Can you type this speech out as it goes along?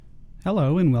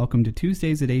Hello and welcome to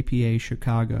Tuesdays at APA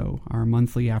Chicago, our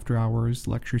monthly after-hours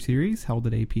lecture series held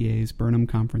at APA's Burnham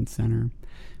Conference Center.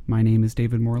 My name is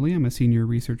David Morley. I'm a Senior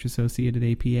Research Associate at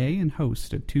APA and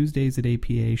host of Tuesdays at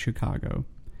APA Chicago.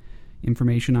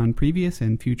 Information on previous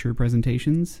and future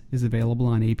presentations is available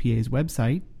on APA's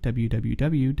website,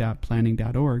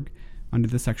 www.planning.org, under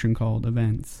the section called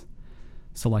Events.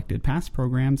 Selected past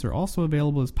programs are also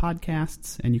available as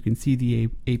podcasts, and you can see the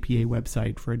APA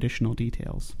website for additional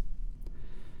details.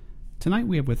 Tonight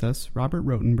we have with us Robert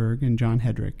Rotenberg and John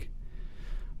Hedrick.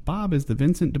 Bob is the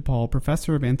Vincent DePaul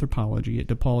Professor of Anthropology at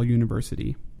DePaul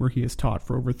University, where he has taught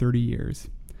for over 30 years,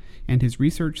 and his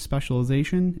research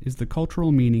specialization is the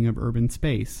cultural meaning of urban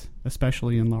space,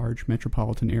 especially in large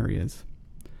metropolitan areas.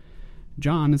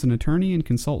 John is an attorney and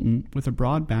consultant with a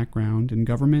broad background in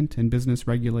government and business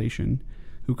regulation,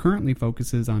 who currently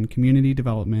focuses on community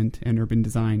development and urban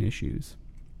design issues.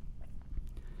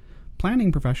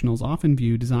 Planning professionals often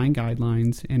view design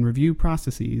guidelines and review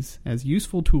processes as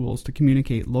useful tools to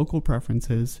communicate local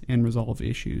preferences and resolve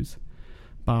issues.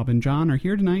 Bob and John are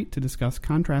here tonight to discuss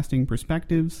contrasting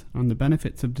perspectives on the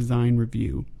benefits of design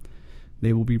review.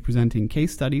 They will be presenting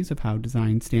case studies of how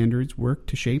design standards work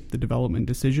to shape the development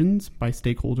decisions by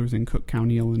stakeholders in Cook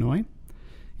County, Illinois,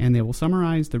 and they will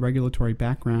summarize the regulatory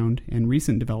background and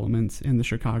recent developments in the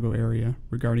Chicago area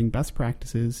regarding best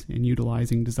practices in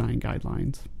utilizing design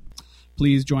guidelines.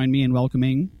 Please join me in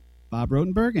welcoming Bob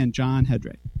Rotenberg and John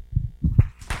Hedrick.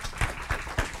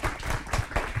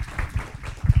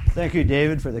 Thank you,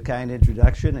 David, for the kind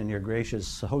introduction and your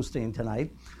gracious hosting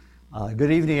tonight. Good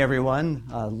evening, everyone.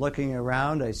 Looking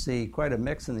around, I see quite a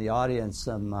mix in the audience,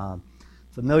 some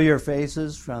familiar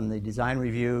faces from the Design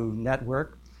Review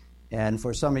Network. And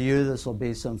for some of you, this will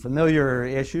be some familiar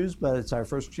issues, but it's our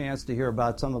first chance to hear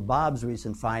about some of Bob's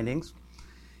recent findings.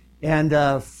 And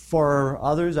for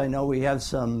others, I know we have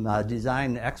some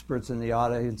design experts in the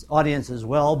audience as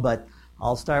well, but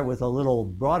I'll start with a little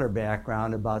broader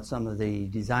background about some of the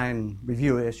design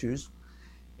review issues.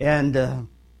 And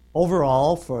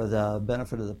overall, for the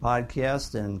benefit of the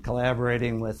podcast and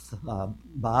collaborating with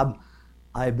Bob,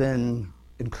 I've been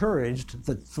encouraged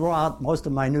to throw out most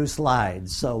of my new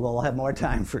slides, so we'll have more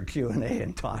time for Q&A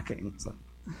and talking. So,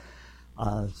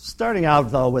 starting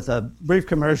out, though, with a brief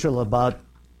commercial about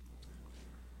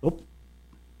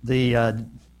the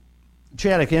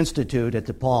Chaddock Institute at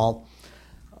DePaul.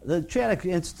 The Chaddock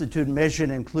Institute mission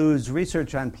includes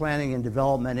research on planning and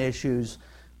development issues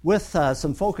with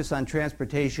some focus on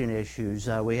transportation issues.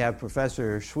 We have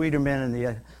Professor Schwederman in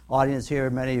the audience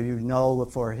here. Many of you know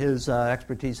for his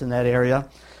expertise in that area.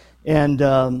 And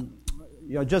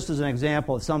just as an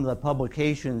example of some of the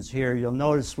publications here, you'll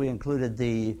notice we included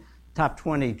the Top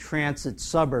 20 Transit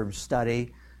Suburbs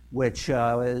Study, which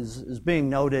is being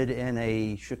noted in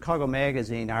a Chicago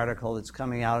Magazine article that's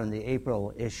coming out in the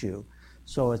April issue.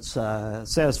 So it's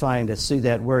satisfying to see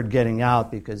that word getting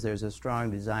out because there's a strong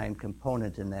design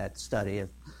component in that study of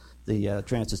the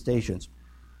transit stations.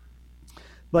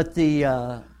 But the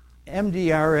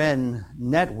MDRN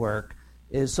network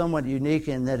is somewhat unique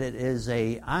in that it is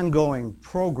an ongoing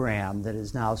program that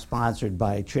is now sponsored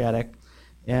by Chaddock,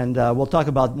 and we'll talk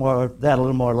about that a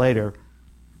little more later.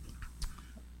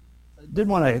 Did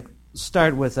want to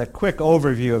start with a quick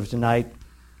overview of tonight.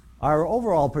 Our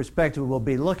overall perspective will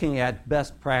be looking at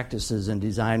best practices in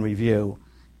design review.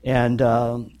 And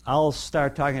I'll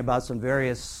start talking about some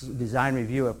various design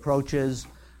review approaches.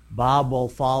 Bob will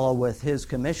follow with his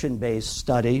commission-based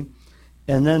study.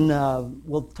 And then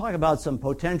we'll talk about some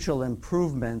potential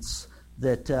improvements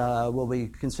that will be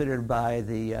considered by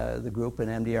the group in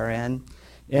MDRN.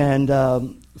 And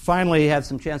finally, have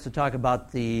some chance to talk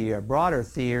about the broader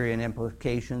theory and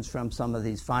implications from some of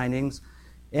these findings,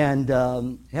 and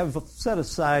have set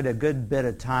aside a good bit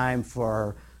of time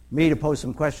for me to pose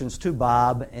some questions to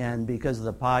Bob. And because of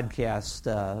the podcast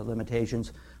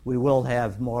limitations, we will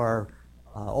have more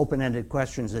open-ended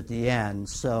questions at the end.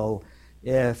 So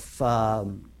if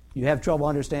you have trouble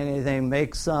understanding anything,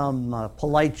 make some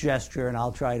polite gesture, and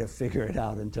I'll try to figure it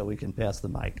out until we can pass the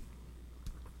mic.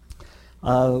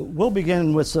 We'll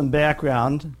begin with some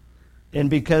background, and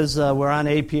because we're on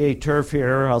APA turf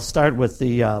here, I'll start with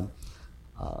the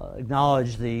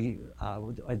acknowledge the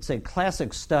I'd say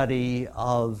classic study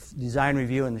of design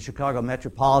review in the Chicago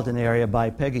metropolitan area by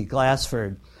Peggy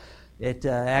Glassford. It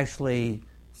actually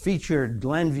featured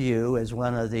Glenview as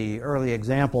one of the early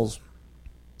examples.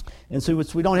 And so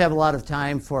we don't have a lot of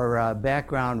time for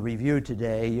background review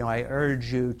today. I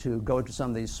urge you to go to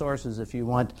some of these sources if you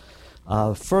want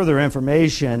further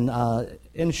information.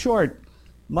 In short,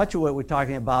 much of what we're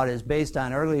talking about is based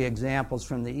on early examples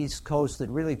from the East Coast that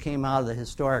really came out of the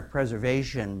historic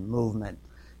preservation movement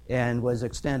and was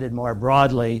extended more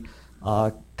broadly,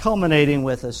 culminating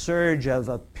with a surge of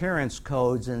appearance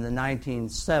codes in the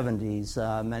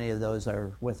 1970s. Many of those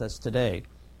are with us today.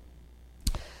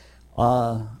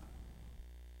 Pausing,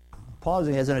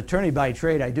 as an attorney by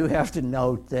trade, I do have to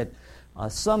note that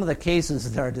some of the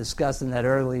cases that are discussed in that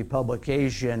early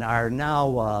publication are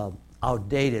now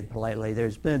outdated, politely.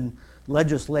 There's been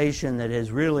legislation that has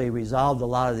really resolved a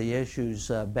lot of the issues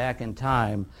back in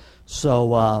time.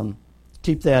 So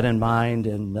keep that in mind,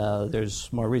 and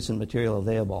there's more recent material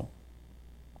available.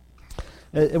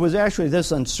 It was actually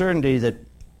this uncertainty that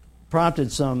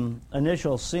prompted some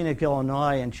initial Scenic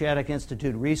Illinois and Shattuck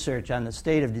Institute research on the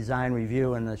state of design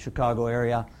review in the Chicago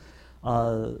area.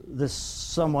 This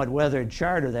somewhat weathered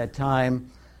chart of that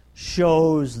time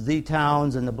shows the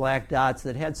towns and the black dots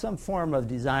that had some form of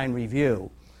design review.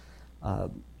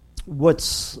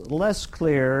 What's less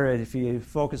clear, if you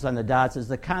focus on the dots, is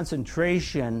the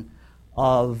concentration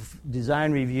of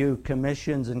design review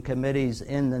commissions and committees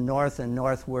in the north and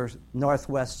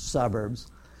northwest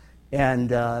suburbs. And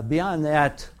beyond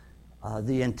that,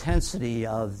 the intensity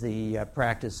of the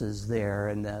practices there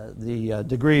and the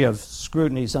degree of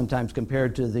scrutiny sometimes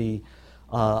compared to the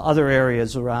other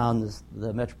areas around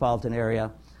the metropolitan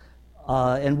area.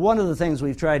 And one of the things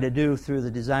we've tried to do through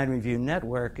the Design Review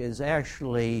Network is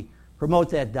actually promote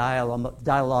that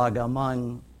dialogue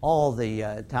among all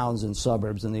the towns and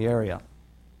suburbs in the area.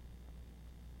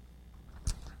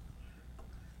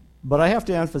 But I have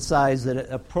to emphasize that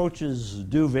approaches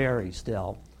do vary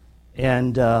still.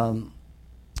 And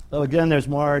again, there's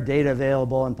more data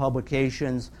available in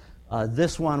publications.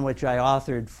 This one, which I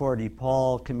authored for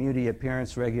DePaul Community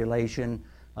Appearance Regulation,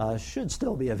 should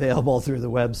still be available through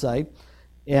the website.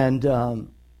 And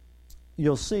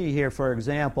you'll see here, for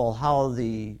example, how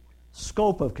the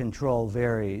scope of control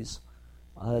varies.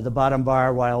 The bottom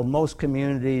bar, while most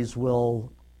communities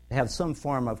will have some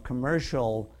form of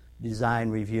commercial design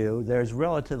review, there's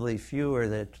relatively fewer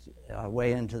that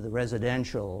weigh into the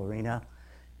residential arena.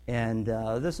 And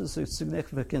this is a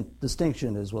significant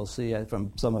distinction, as we'll see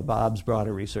from some of Bob's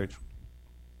broader research.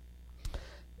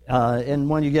 And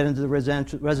when you get into the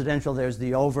residential, there's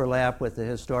the overlap with the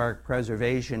historic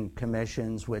preservation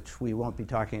commissions, which we won't be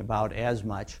talking about as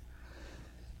much.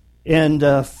 And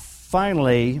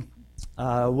finally,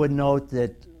 would note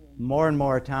that more and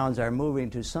more towns are moving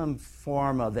to some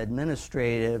form of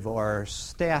administrative or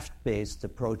staff-based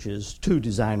approaches to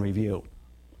design review.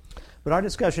 But our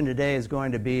discussion today is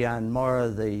going to be on more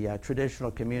of the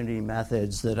traditional community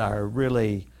methods that are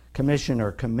really commission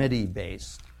or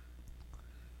committee-based.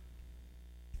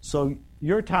 So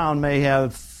your town may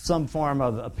have some form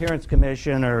of appearance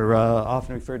commission, or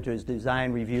often referred to as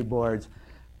design review boards.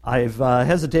 I've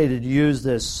hesitated to use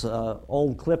this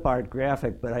old clip art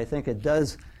graphic, but I think it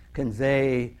does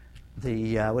convey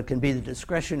the what can be the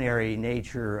discretionary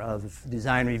nature of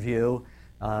design review,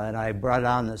 and I brought it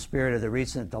on in the spirit of the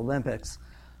recent Olympics.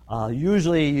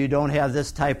 Usually you don't have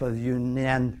this type of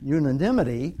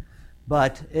unanimity,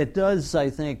 but it does, I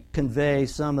think, convey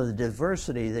some of the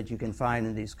diversity that you can find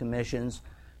in these commissions,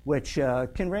 which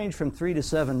can range from 3 to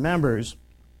 7 members,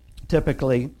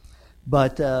 typically.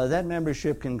 But that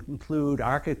membership can include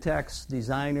architects,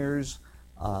 designers,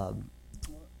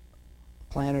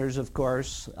 planners, of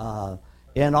course,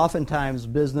 and oftentimes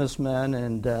businessmen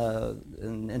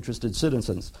and interested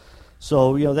citizens.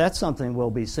 So, that's something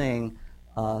we'll be seeing.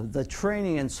 The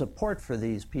training and support for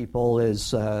these people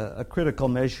is a critical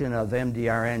mission of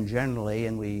MDRN generally,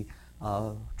 and we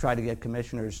try to get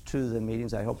commissioners to the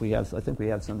meetings. I think we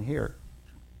have some here.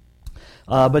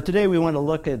 But today we want to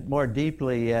look at more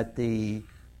deeply at the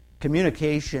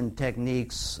communication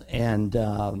techniques and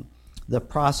the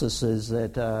processes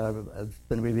that have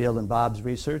been revealed in Bob's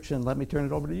research. And let me turn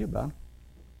it over to you, Bob.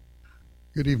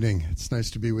 Good evening. It's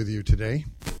nice to be with you today.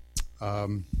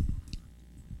 I'm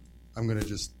going to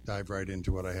just dive right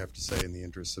into what I have to say in the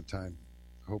interest of time.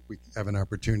 I hope we have an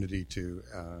opportunity to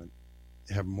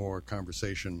have more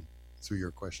conversation through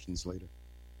your questions later.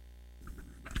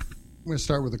 I'm going to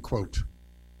start with a quote.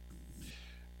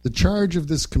 "The charge of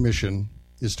this commission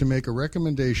is to make a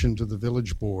recommendation to the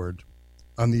village board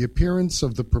on the appearance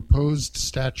of the proposed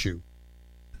statue,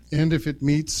 and if it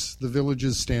meets the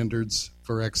village's standards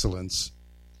for excellence.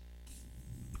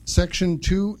 Section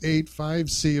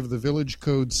 285C of the Village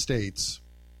Code states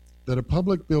that a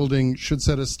public building should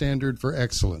set a standard for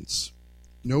excellence.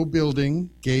 No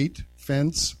building, gate,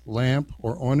 fence, lamp,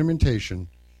 or ornamentation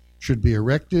should be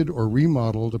erected or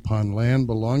remodeled upon land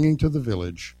belonging to the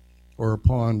village or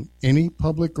upon any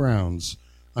public grounds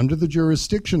under the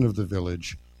jurisdiction of the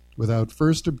village without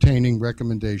first obtaining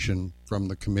recommendation from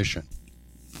the commission.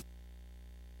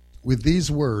 With these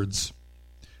words,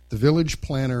 the village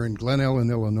planner in Glen Ellen,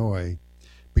 Illinois,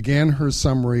 began her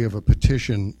summary of a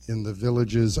petition in the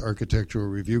village's Architectural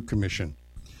Review Commission.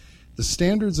 The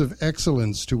standards of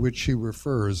excellence to which she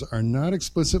refers are not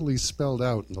explicitly spelled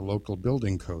out in the local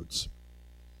building codes.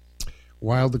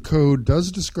 While the code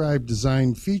does describe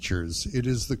design features, it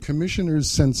is the commissioner's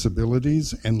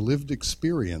sensibilities and lived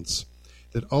experience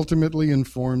that ultimately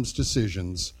informs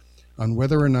decisions on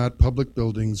whether or not public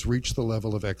buildings reach the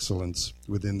level of excellence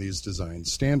within these design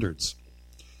standards.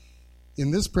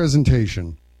 In this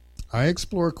presentation, I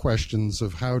explore questions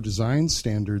of how design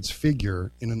standards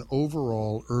figure in an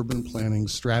overall urban planning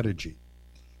strategy,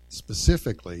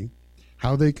 specifically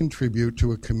how they contribute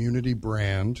to a community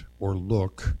brand or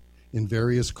look in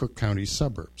various Cook County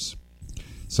suburbs.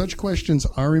 Such questions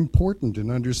are important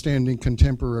in understanding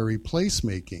contemporary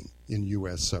placemaking in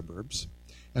U.S. suburbs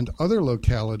and other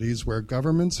localities where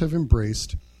governments have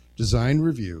embraced design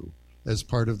review as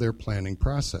part of their planning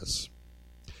process.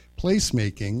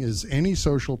 Placemaking is any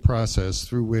social process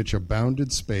through which a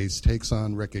bounded space takes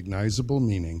on recognizable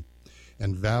meaning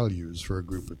and values for a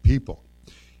group of people.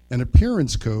 An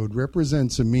appearance code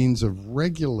represents a means of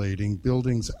regulating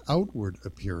buildings' outward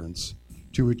appearance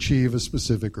to achieve a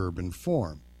specific urban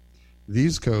form.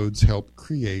 These codes help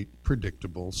create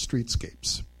predictable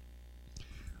streetscapes.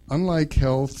 Unlike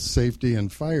health, safety,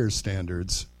 and fire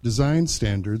standards, design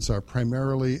standards are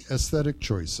primarily aesthetic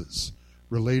choices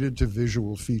related to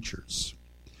visual features.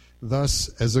 Thus,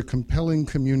 as a compelling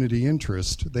community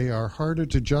interest, they are harder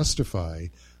to justify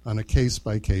on a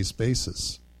case-by-case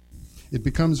basis. It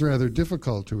becomes rather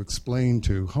difficult to explain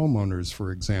to homeowners,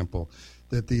 for example,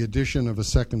 that the addition of a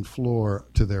second floor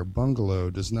to their bungalow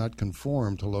does not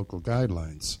conform to local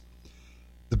guidelines.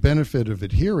 The benefit of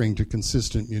adhering to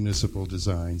consistent municipal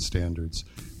design standards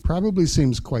probably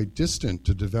seems quite distant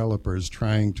to developers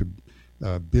trying to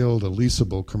build a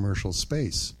leasable commercial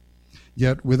space.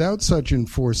 Yet, without such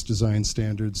enforced design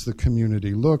standards, the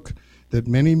community look that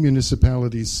many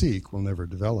municipalities seek will never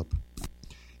develop.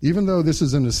 Even though this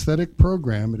is an aesthetic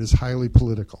program, it is highly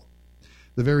political.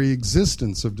 The very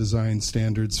existence of design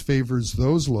standards favors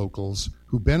those locals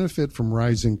who benefit from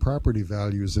rising property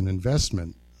values and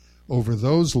investment over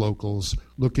those locals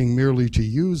looking merely to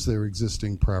use their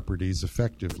existing properties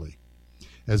effectively,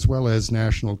 as well as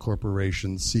national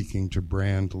corporations seeking to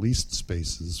brand leased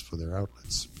spaces for their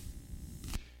outlets.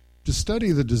 To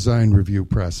study the design review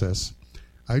process,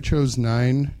 I chose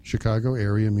 9 Chicago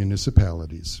area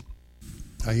municipalities.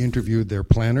 I interviewed their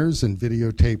planners and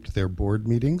videotaped their board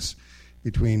meetings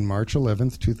between March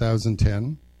 11th,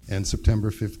 2010 and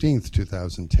September 15th,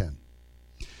 2010.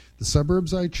 The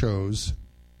suburbs I chose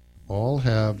all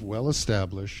have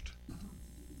well-established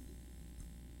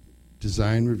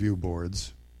design review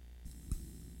boards,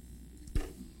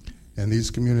 and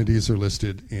these communities are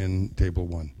listed in Table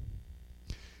 1.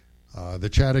 The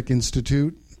Chaddock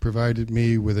Institute provided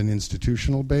me with an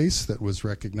institutional base that was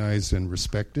recognized and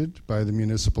respected by the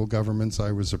municipal governments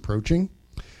I was approaching.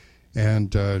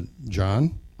 And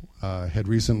John had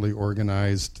recently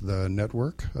organized the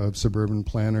network of suburban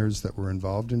planners that were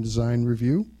involved in design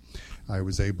review. I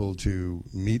was able to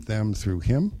meet them through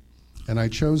him. And I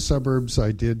chose suburbs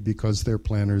I did because their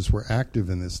planners were active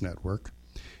in this network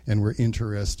and were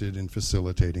interested in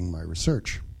facilitating my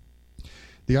research.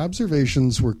 The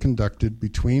observations were conducted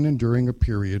between and during a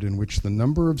period in which the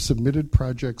number of submitted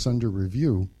projects under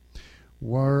review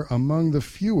were among the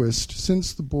fewest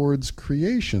since the board's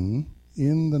creation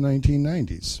in the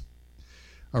 1990s.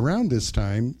 Around this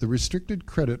time, the restricted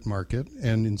credit market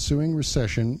and ensuing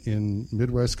recession in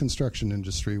Midwest construction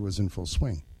industry was in full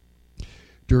swing.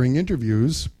 During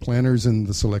interviews, planners in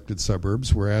the selected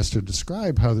suburbs were asked to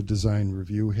describe how the design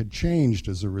review had changed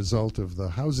as a result of the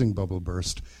housing bubble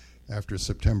burst after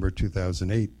September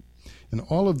 2008, and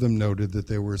all of them noted that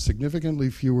there were significantly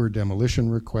fewer demolition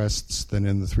requests than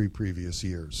in the 3 previous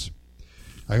years.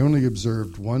 I only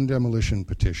observed 1 demolition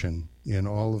petition in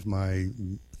all of my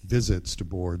visits to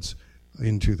boards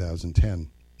in 2010.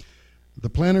 The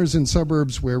planners in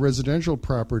suburbs where residential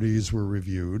properties were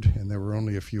reviewed, and there were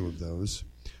only a few of those,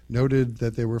 noted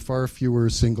that there were far fewer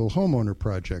single homeowner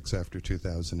projects after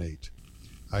 2008.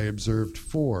 I observed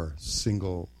 4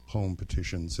 single home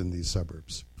petitions in these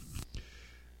suburbs.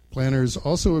 Planners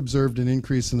also observed an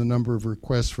increase in the number of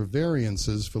requests for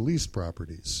variances for leased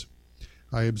properties.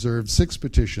 I observed 6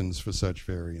 petitions for such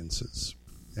variances.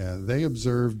 They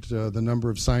observed the number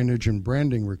of signage and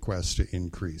branding requests to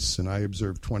increase, and I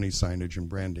observed 20 signage and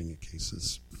branding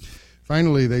cases.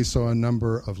 Finally, they saw a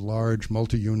number of large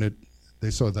multi-unit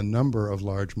They saw the number of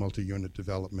large multi-unit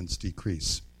developments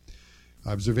decrease.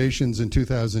 Observations in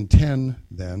 2010,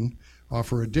 then,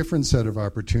 offer a different set of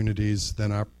opportunities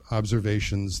than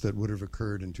observations that would have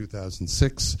occurred in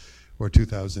 2006 or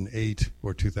 2008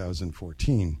 or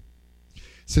 2014.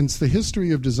 Since the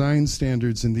history of design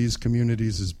standards in these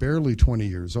communities is barely 20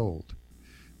 years old,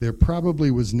 there probably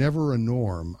was never a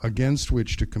norm against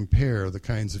which to compare the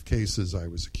kinds of cases I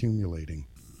was accumulating.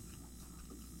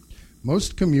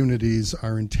 Most communities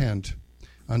are intent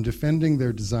on defending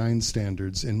their design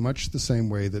standards in much the same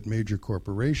way that major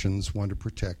corporations want to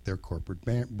protect their corporate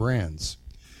brands.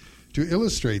 To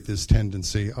illustrate this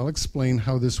tendency, I'll explain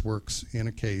how this works in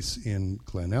a case in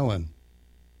Glen Ellyn.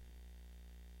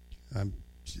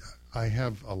 I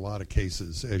have a lot of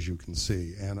cases, as you can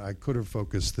see, and I could have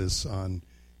focused this on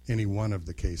any one of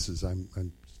the cases.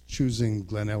 I'm choosing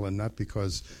Glen Ellyn not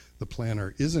because the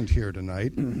planner isn't here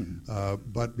tonight,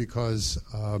 but because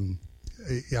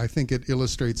I think it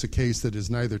illustrates a case that is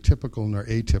neither typical nor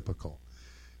atypical,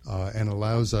 and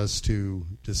allows us to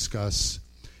discuss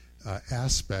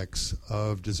aspects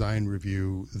of design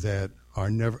review that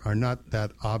are not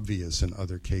that obvious in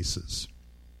other cases.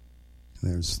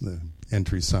 There's the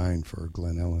entry sign for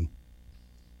Glen Ellyn.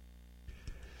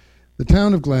 The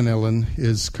town of Glen Ellyn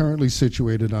is currently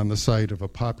situated on the site of a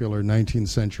popular 19th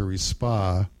century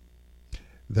spa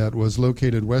that was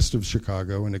located west of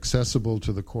Chicago and accessible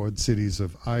to the Quad Cities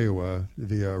of Iowa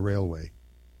via a railway.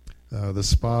 The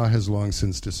spa has long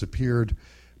since disappeared,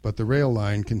 but the rail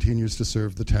line continues to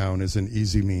serve the town as an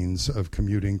easy means of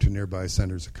commuting to nearby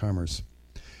centers of commerce.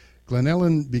 Glen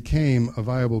Ellyn became a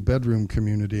viable bedroom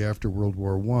community after World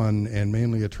War I and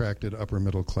mainly attracted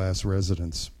upper-middle-class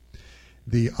residents.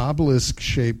 The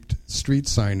obelisk-shaped street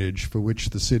signage for which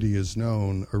the city is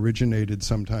known originated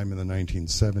sometime in the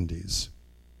 1970s.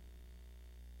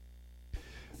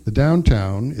 The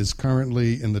downtown is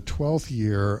currently in the 12th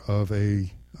year of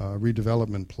a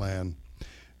redevelopment plan.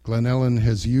 Glen Ellyn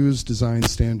has used design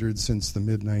standards since the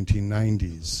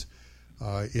mid-1990s.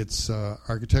 Its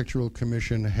architectural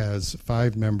commission has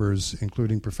 5 members,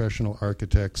 including professional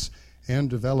architects and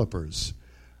developers,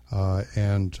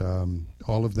 and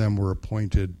all of them were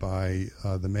appointed by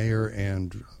the mayor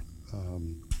and,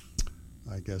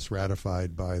 I guess,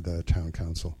 ratified by the town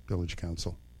council, village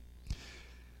council.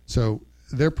 So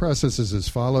their process is as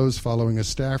follows. Following a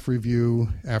staff review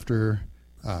after,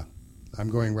 I'm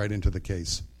going right into the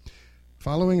case.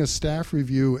 Following a staff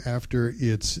review after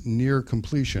its near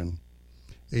completion,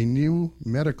 a new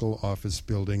medical office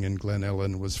building in Glen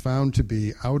Ellyn was found to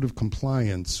be out of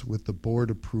compliance with the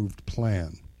board-approved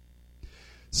plan.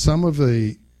 Some of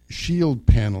the shield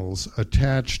panels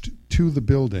attached to the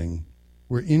building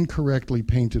were incorrectly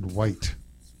painted white.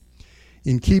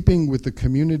 In keeping with the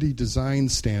community design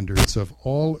standards of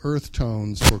all earth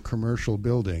tones for commercial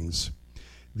buildings,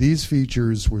 these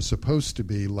features were supposed to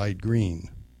be light green.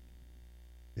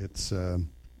 It's, I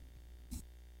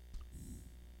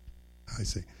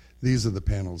see. These are the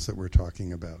panels that we're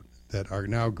talking about that are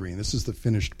now green. This is the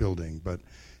finished building, but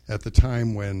at the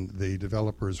time when the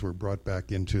developers were brought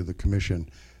back into the commission,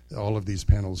 all of these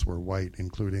panels were white,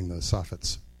 including the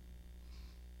soffits.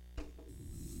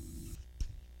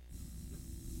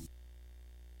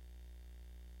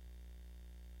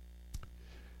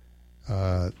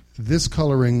 This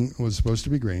coloring was supposed to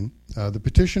be green. The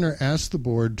petitioner asked the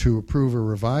board to approve a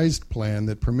revised plan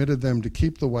that permitted them to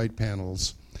keep the white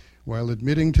panels while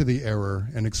admitting to the error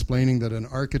and explaining that an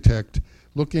architect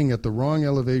looking at the wrong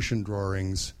elevation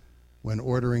drawings when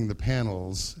ordering the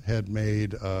panels had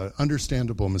made an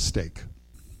understandable mistake.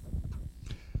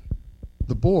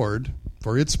 The board,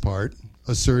 for its part,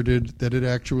 asserted that it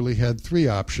actually had 3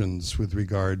 options with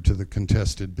regard to the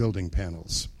contested building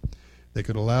panels. They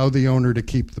could allow the owner to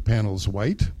keep the panels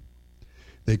white,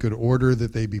 they could order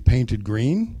that they be painted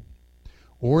green,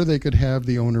 or they could have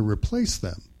the owner replace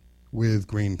them with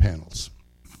green panels.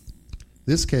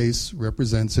 This case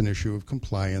represents an issue of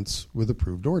compliance with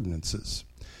approved ordinances.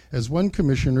 As one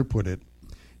commissioner put it,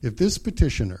 if this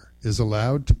petitioner is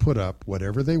allowed to put up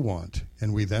whatever they want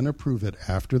and we then approve it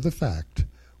after the fact,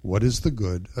 what is the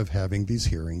good of having these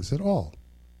hearings at all?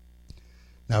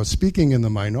 Now, speaking in the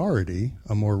minority,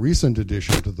 a more recent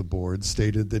addition to the board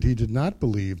stated that he did not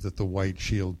believe that the white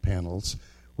shield panels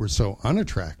were so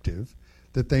unattractive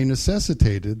that they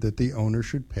necessitated that the owner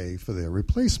should pay for their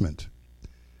replacement.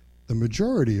 The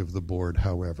majority of the board,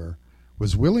 however,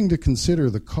 was willing to consider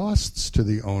the costs to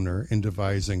the owner in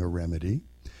devising a remedy,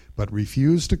 but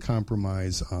refused to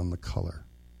compromise on the color.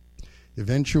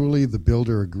 Eventually, the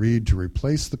builder agreed to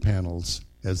replace the panels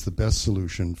as the best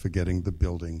solution for getting the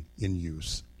building in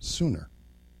use sooner.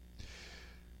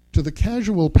 To the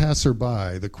casual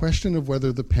passerby, the question of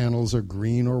whether the panels are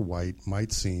green or white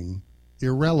might seem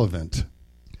irrelevant.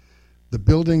 The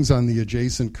buildings on the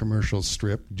adjacent commercial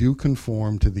strip do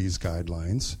conform to these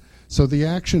guidelines, so the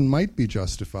action might be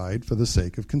justified for the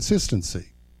sake of consistency.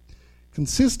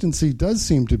 Consistency does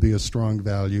seem to be a strong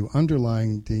value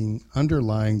underlying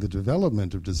the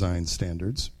development of design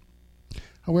standards.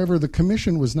 However, the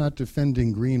Commission was not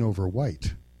defending green over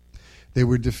white. They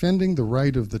were defending the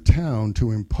right of the town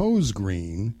to impose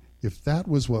green if that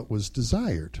was what was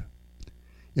desired.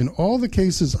 In all the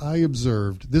cases I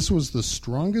observed, this was the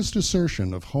strongest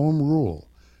assertion of home rule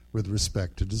with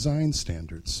respect to design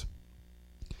standards.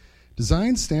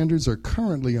 Design standards are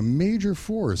currently a major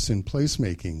force in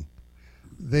placemaking.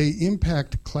 They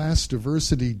impact class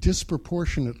diversity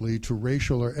disproportionately to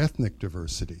racial or ethnic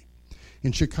diversity.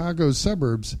 In Chicago's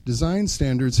suburbs, design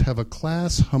standards have a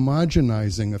class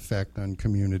homogenizing effect on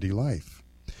community life.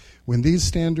 When these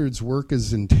standards work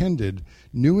as intended,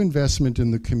 new investment in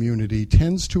the community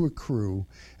tends to accrue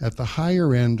at the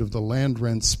higher end of the land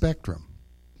rent spectrum.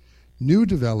 New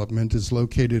development is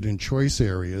located in choice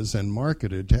areas and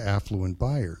marketed to affluent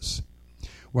buyers.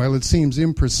 While it seems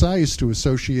imprecise to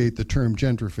associate the term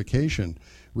gentrification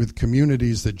with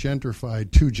communities that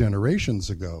gentrified 2 generations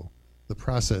ago, the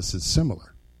process is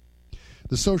similar.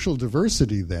 The social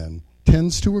diversity, then,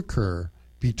 tends to occur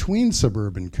between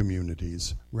suburban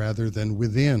communities rather than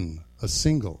within a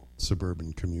single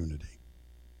suburban community.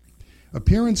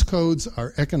 Appearance codes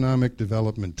are economic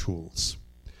development tools.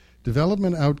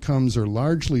 Development outcomes are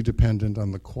largely dependent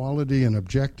on the quality and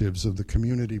objectives of the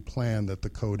community plan that the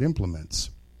code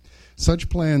implements. Such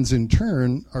plans, in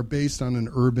turn, are based on an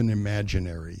urban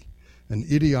imaginary, an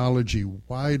ideology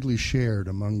widely shared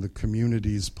among the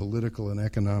community's political and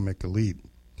economic elite.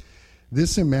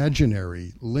 This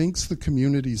imaginary links the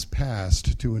community's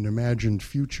past to an imagined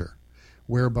future,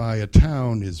 whereby a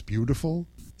town is beautiful,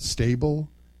 stable,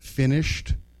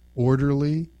 finished,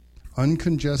 orderly,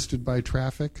 uncongested by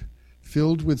traffic,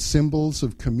 filled with symbols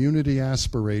of community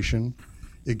aspiration,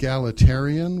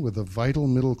 egalitarian with a vital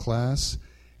middle class,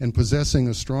 and possessing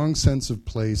a strong sense of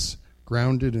place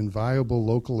grounded in viable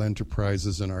local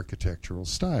enterprises and architectural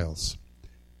styles.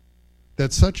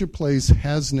 That such a place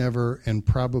has never and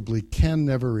probably can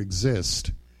never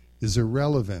exist is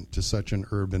irrelevant to such an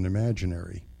urban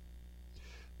imaginary.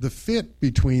 The fit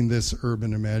between this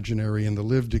urban imaginary and the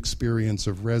lived experience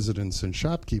of residents and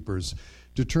shopkeepers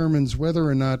determines whether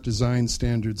or not design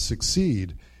standards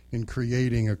succeed in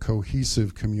creating a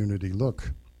cohesive community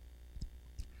look.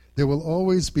 There will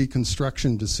always be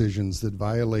construction decisions that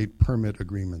violate permit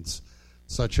agreements,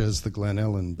 such as the Glen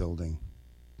Ellen building.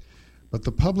 But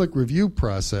the public review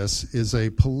process is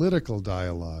a political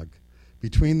dialogue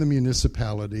between the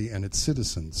municipality and its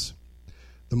citizens.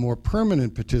 The more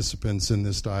permanent participants in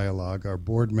this dialogue are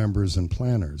board members and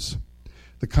planners.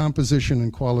 The composition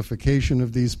and qualification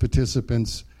of these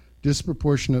participants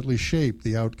disproportionately shape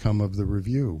the outcome of the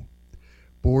review.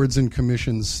 Boards and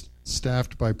commissions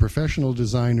staffed by professional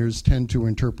designers tend to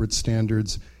interpret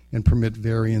standards and permit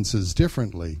variances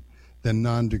differently than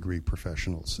non-design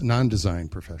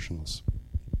professionals.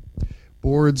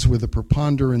 Boards with a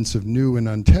preponderance of new and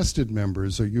untested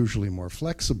members are usually more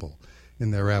flexible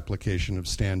in their application of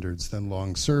standards than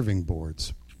long-serving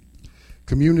boards.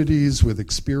 Communities with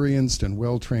experienced and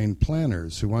well-trained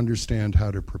planners who understand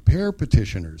how to prepare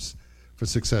petitioners for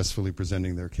successfully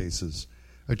presenting their cases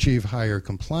achieve higher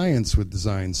compliance with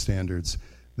design standards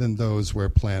than those where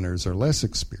planners are less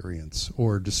experienced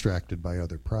or distracted by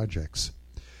other projects.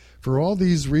 For all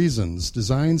these reasons,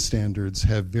 design standards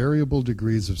have variable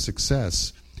degrees of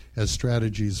success as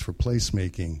strategies for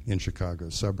placemaking in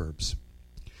Chicago's suburbs.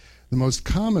 The most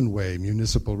common way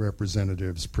municipal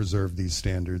representatives preserve these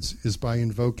standards is by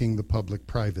invoking the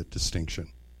public-private distinction.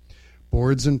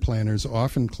 Boards and planners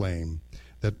often claim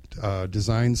that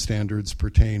design standards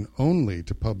pertain only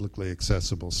to publicly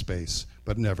accessible space,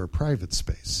 but never private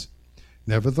space.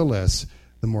 Nevertheless,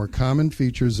 the more common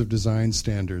features of design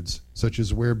standards, such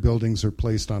as where buildings are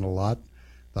placed on a lot,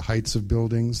 the heights of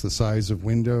buildings, the size of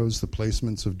windows, the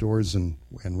placements of doors and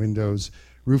windows,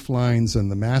 roof lines, and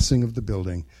the massing of the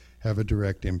building, have a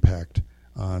direct impact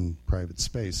on private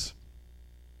space.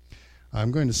 I'm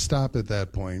going to stop at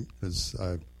that point because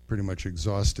I've pretty much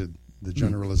exhausted the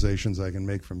generalizations I can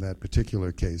make from that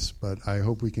particular case, but I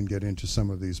hope we can get into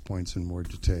some of these points in more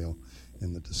detail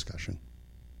in the discussion.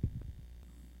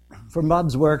 From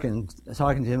Bob's work and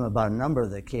talking to him about a number of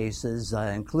the cases,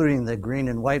 including the green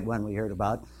and white one we heard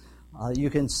about, you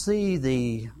can see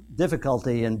the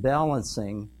difficulty in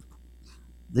balancing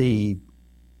the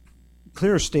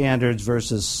clear standards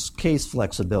versus case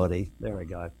flexibility. There we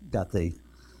go. I've got the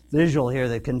visual here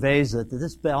that conveys that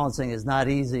this balancing is not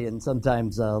easy and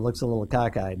sometimes looks a little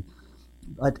cockeyed.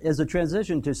 But as a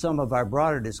transition to some of our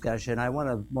broader discussion, I want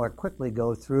to more quickly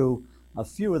go through a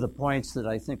few of the points that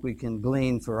I think we can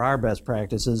glean for our best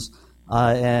practices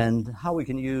and how we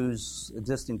can use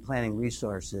existing planning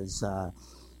resources.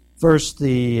 First,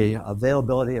 the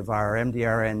availability of our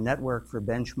MDRN network for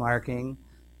benchmarking,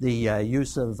 the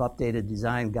use of updated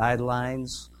design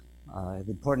guidelines, the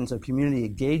importance of community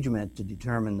engagement to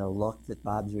determine the look that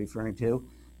Bob's referring to,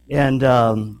 and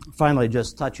finally,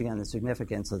 just touching on the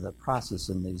significance of the process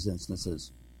in these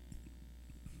instances.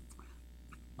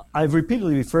 I've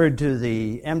repeatedly referred to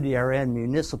the MDRN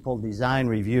Municipal Design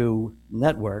Review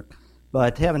Network,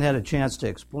 but haven't had a chance to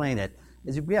explain it.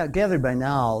 As you've gathered by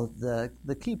now,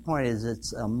 the key point is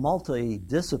it's a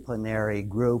multidisciplinary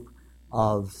group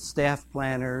of staff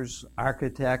planners,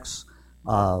 architects,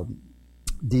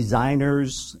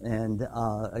 designers, and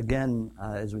again,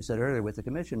 as we said earlier, with the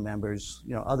commission members,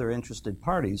 other interested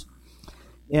parties.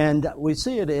 And we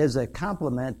see it as a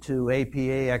complement to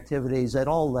APA activities at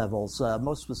all levels.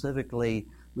 Most specifically,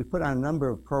 we put on a number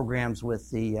of programs with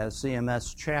the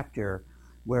CMS chapter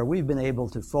where we've been able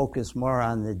to focus more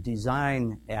on the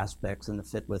design aspects and the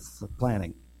fit with the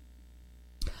planning.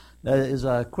 That is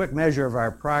a quick measure of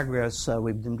our progress.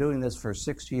 We've been doing this for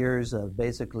 6 years of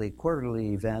basically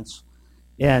quarterly events,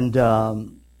 and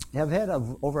have had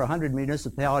over 100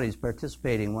 municipalities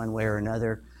participating one way or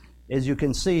another. As you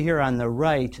can see here on the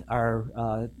right,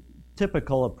 our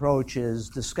typical approach is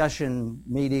discussion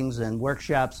meetings and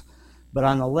workshops, but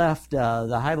on the left,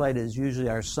 the highlight is usually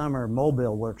our summer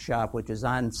mobile workshop, which is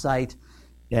on site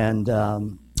and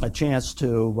a chance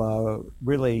to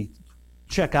really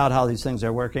check out how these things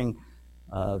are working.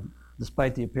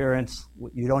 Despite the appearance,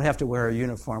 you don't have to wear a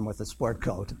uniform with a sport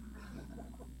coat,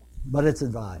 but it's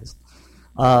advised.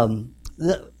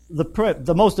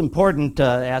 The most important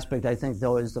aspect, I think,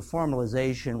 though, is the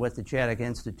formalization with the Chaddock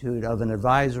Institute of an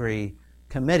advisory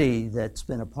committee that's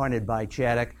been appointed by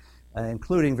Chaddock,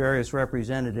 including various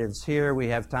representatives here. We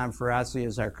have Tom Ferrazzi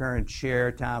as our current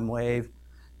chair, Tom Wave,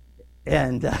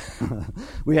 and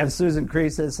we have Susan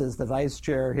Creases as the vice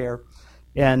chair here.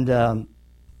 And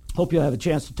hope you'll have a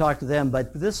chance to talk to them,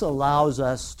 but this allows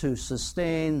us to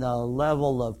sustain the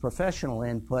level of professional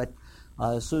input.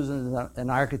 Susan is an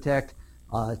architect,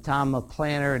 Tom a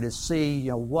planner, to see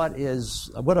what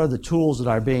are the tools that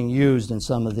are being used in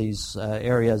some of these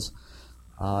areas.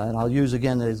 And I'll use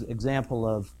again the example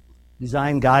of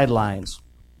design guidelines.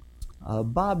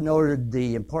 Bob noted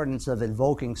the importance of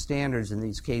invoking standards in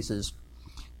these cases,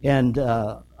 and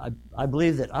I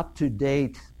believe that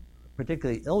up-to-date,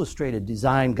 particularly illustrated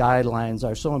design guidelines,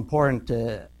 are so important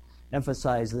to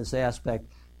emphasize this aspect.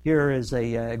 Here is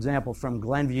an example from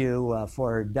Glenview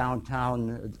for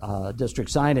downtown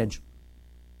district signage.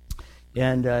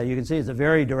 And you can see it's a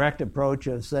very direct approach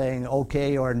of saying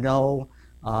okay or no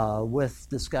with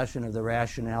discussion of the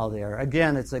rationale there.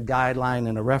 Again, it's a guideline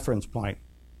and a reference point.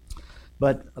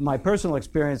 But my personal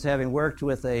experience, having worked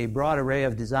with a broad array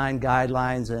of design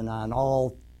guidelines and on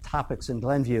all topics in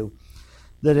Glenview,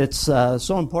 that it's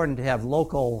so important to have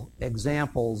local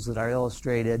examples that are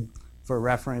illustrated for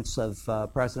reference of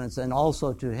precedents, and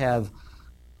also to have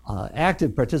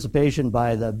active participation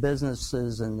by the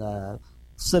businesses and the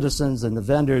citizens and the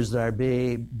vendors that are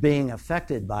being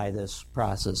affected by this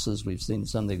process, as we've seen in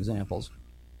some of the examples.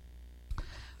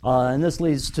 And this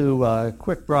leads to a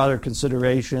quick, broader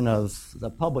consideration of the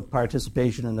public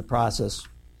participation in the process.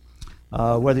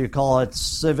 Whether you call it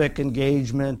civic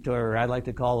engagement, or I'd like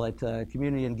to call it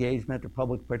community engagement or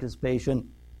public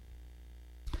participation.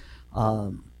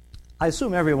 I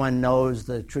assume everyone knows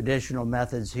the traditional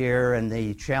methods here and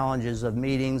the challenges of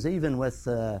meetings, even with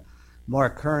more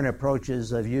current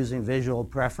approaches of using visual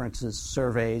preferences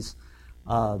surveys.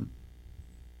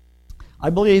 I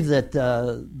believe that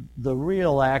the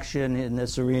real action in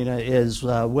this arena is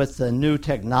with the new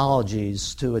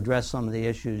technologies to address some of the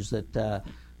issues that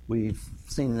we've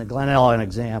seen in the Glen Ellen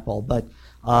example, but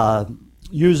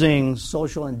using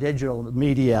social and digital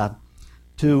media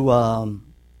to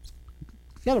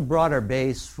get a broader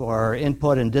base for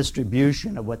input and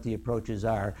distribution of what the approaches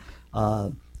are.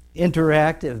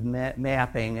 Interactive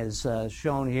mapping is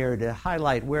shown here to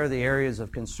highlight where the areas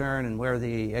of concern and where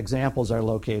the examples are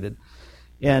located.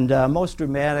 And most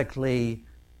dramatically,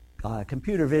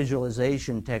 computer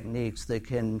visualization techniques that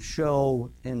can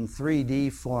show in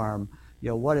 3D form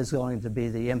what is going to be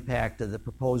the impact of the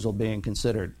proposal being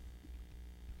considered.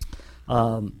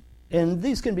 And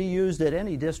these can be used at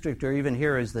any district, or even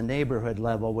here as the neighborhood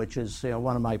level, which is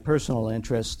one of my personal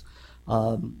interests,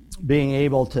 being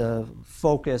able to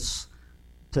focus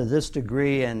to this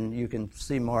degree, and you can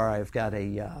see more. I've got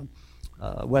a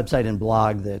website and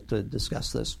blog that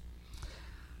discuss this.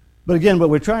 But again, what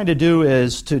we're trying to do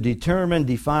is to determine,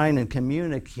 define, and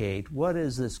communicate what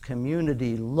is this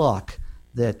community look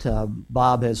that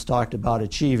Bob has talked about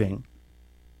achieving.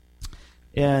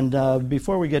 And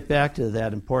before we get back to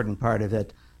that important part of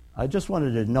it, I just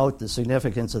wanted to note the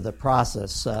significance of the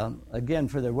process. Again,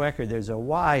 for the record, there's a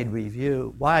wide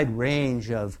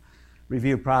range of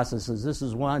review processes. This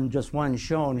is just one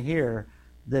shown here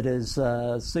that is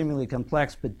seemingly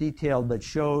complex but detailed, but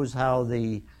shows how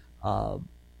the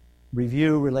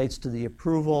review relates to the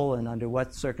approval and under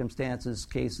what circumstances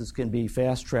cases can be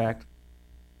fast-tracked.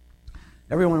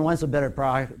 Everyone wants a better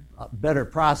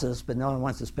process, but no one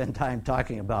wants to spend time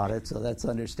talking about it, so that's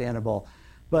understandable.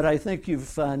 But I think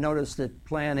you've noticed that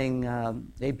planning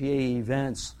APA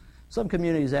events, some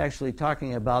communities actually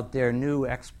talking about their new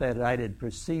expedited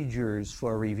procedures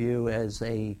for review as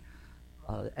a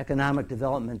economic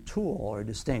development tool or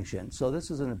distinction. So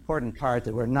this is an important part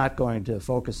that we're not going to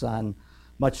focus on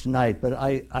much tonight, but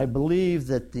I believe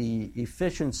that the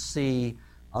efficiency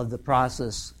of the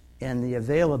process and the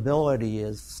availability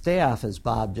of staff, as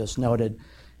Bob just noted,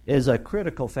 is a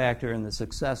critical factor in the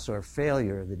success or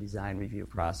failure of the design review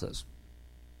process.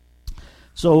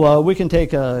 So we can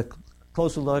take a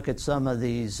closer look at some of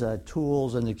these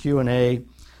tools in the Q&A,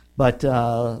 but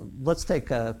let's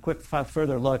take a quick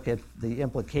further look at the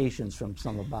implications from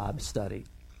some of Bob's study.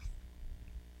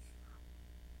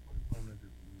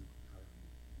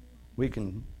 We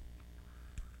can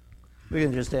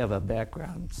just have a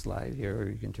background slide here, or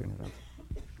you can turn it off.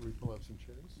 Should we pull up some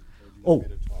chairs?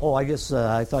 I guess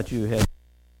I thought you had.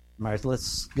 Martha,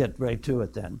 let's get right to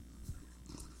it then.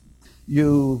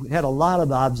 You had a lot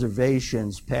of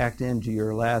observations packed into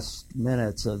your last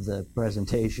minutes of the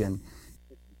presentation.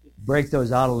 Break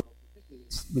those out a little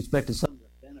with respect to some of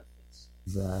the benefits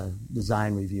of the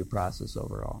design review process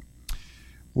overall.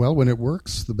 Well, when it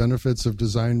works, the benefits of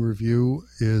design review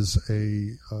is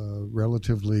a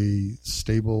relatively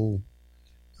stable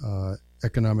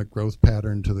economic growth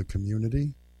pattern to the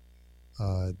community.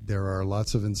 There are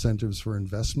lots of incentives for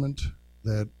investment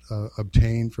that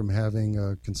obtain from having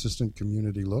a consistent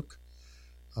community look.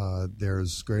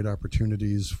 There's great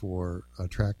opportunities for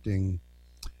attracting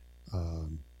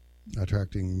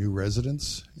new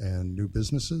residents and new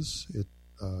businesses.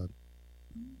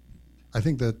 I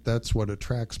think that's what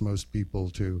attracts most people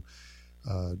to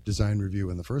design review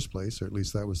in the first place, or at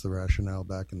least that was the rationale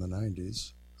back in the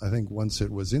 90s. I think once it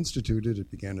was instituted,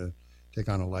 it began to take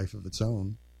on a life of its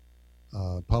own.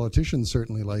 Politicians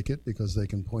certainly like it because they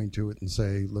can point to it and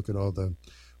say, look at all the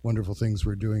wonderful things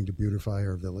we're doing to beautify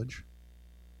our village.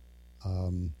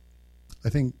 I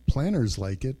think planners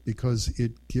like it because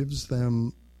it gives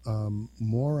them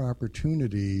more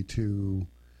opportunity to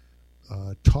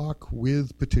talk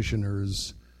with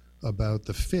petitioners about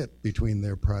the fit between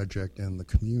their project and the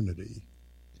community.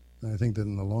 And I think that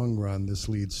in the long run, this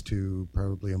leads to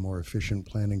probably a more efficient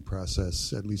planning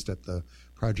process, at least at the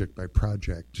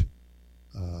project-by-project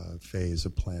phase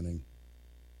of planning.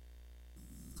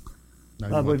 Now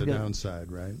you want the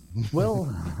downside, right?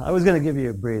 Well, I was going to give you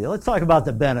a breather. Let's talk about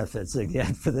the benefits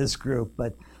again for this group,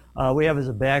 but we have as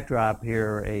a backdrop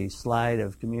here a slide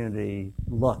of community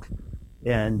look.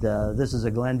 And this is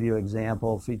a Glenview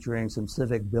example featuring some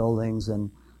civic buildings, and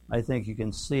I think you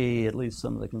can see at least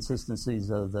some of the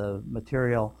consistencies of the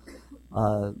material.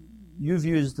 You've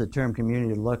used the term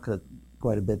community look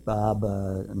quite a bit, Bob,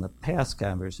 in the past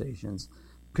conversations.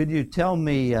 Could you tell us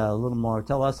a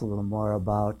little more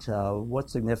about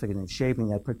what's significant in shaping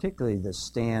that, particularly the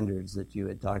standards that you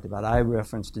had talked about? I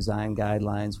referenced design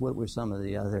guidelines. What were some of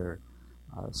the other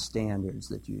standards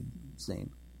that you'd seen?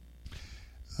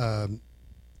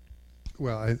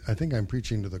 Well, I think I'm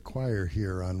preaching to the choir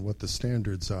here on what the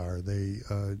standards are. They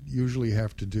usually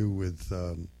have to do with,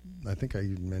 I think I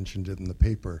even mentioned it in the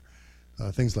paper,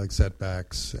 things like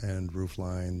setbacks and roof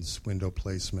lines, window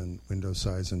placement, window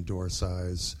size and door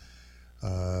size,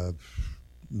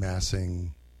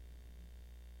 massing.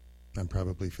 I'm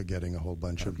probably forgetting a whole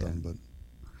bunch of them, but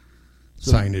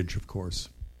signage, of course.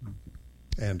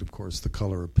 And, of course, the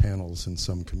color of panels in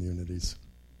some communities.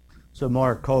 So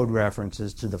more code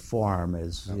references to the form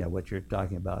is what you're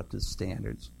talking about, the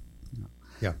standards.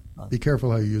 Yeah. Be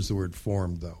careful how you use the word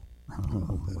form, though.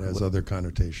 It has other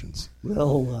connotations.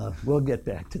 We'll get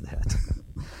back to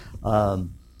that.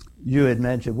 You had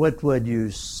mentioned, what would you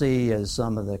see as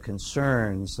some of the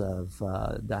concerns of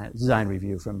design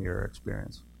review from your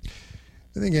experience?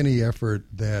 I think any effort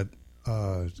that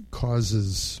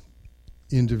causes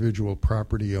individual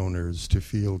property owners to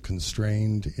feel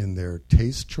constrained in their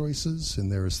taste choices, in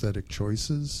their aesthetic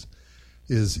choices,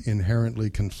 is inherently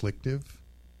conflictive.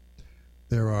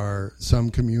 There are some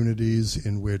communities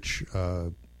in which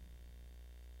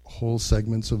whole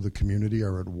segments of the community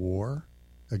are at war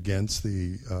against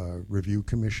the review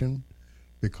commission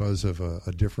because of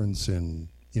a difference in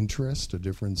interest, a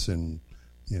difference in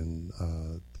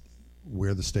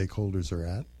where the stakeholders are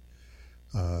at.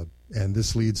 And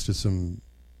this leads to some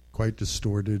quite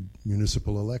distorted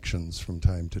municipal elections from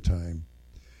time to time.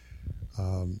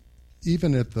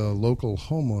 Even at the local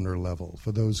homeowner level,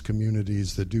 for those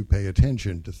communities that do pay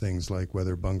attention to things like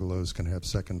whether bungalows can have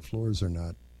second floors or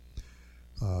not,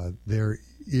 there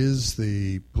is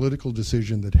the political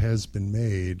decision that has been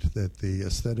made that the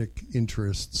aesthetic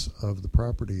interests of the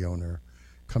property owner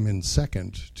come in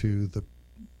second to the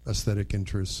aesthetic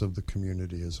interests of the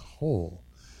community as a whole.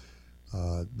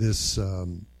 This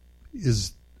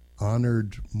is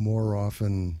honored more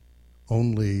often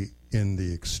only in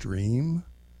the extreme.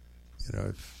 You know,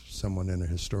 if someone in a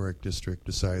historic district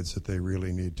decides that they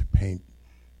really need to paint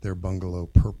their bungalow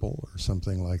purple or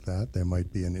something like that, there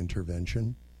might be an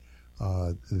intervention.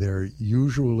 There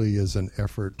usually is an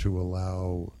effort to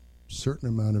allow a certain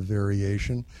amount of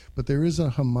variation, but there is a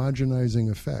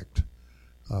homogenizing effect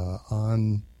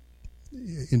on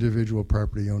individual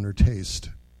property owner taste.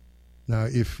 Now,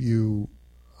 if you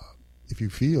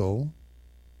feel,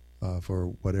 for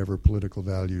whatever political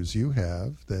values you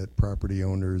have, that property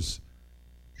owners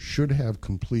should have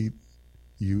complete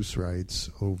use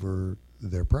rights over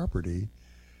their property,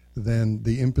 then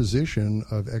the imposition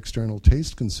of external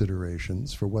taste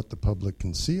considerations for what the public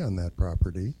can see on that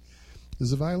property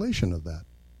is a violation of that.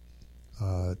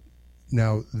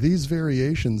 Now, these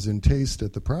variations in taste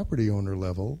at the property owner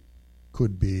level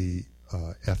could be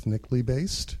ethnically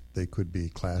based, they could be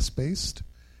class-based,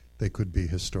 they could be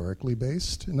historically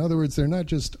based. In other words, they're not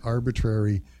just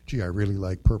arbitrary, gee, I really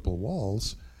like purple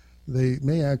walls. They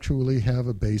may actually have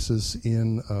a basis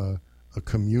in a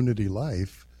community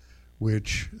life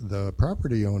which the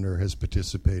property owner has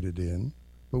participated in,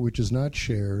 but which is not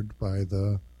shared by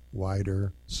the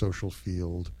wider social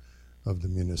field of the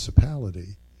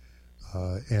municipality.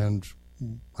 And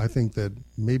I think that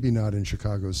maybe not in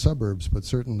Chicago's suburbs, but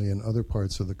certainly in other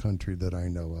parts of the country that I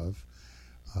know of,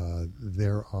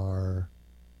 there are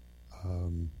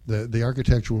the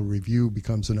architectural review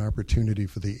becomes an opportunity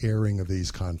for the airing of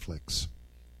these conflicts,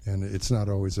 and it's not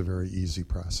always a very easy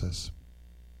process.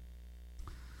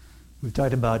 We've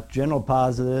talked about general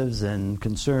positives and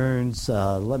concerns.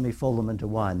 Let me fold them into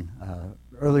one.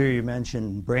 Earlier you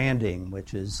mentioned branding,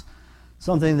 which is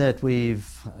something that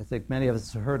I think many of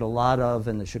us have heard a lot of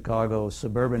in the Chicago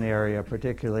suburban area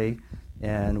particularly,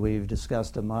 and we've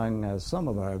discussed among some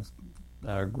of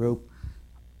our group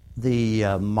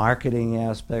the marketing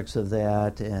aspects of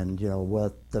that and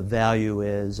what the value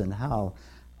is and how.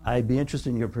 I'd be interested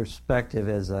in your perspective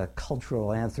as a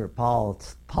cultural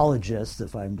anthropologist,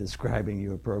 if I'm describing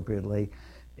you appropriately,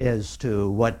 as to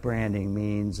what branding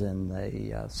means and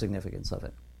the significance of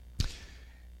it.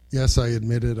 Yes, I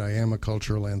admit it. I am a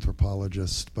cultural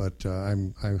anthropologist, but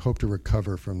I hope to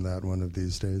recover from that one of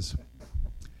these days.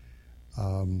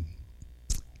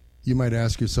 You might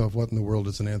ask yourself, what in the world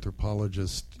does an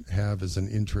anthropologist have as an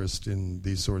interest in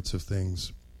these sorts of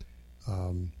things?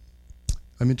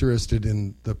 I'm interested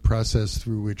in the process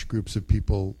through which groups of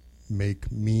people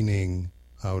make meaning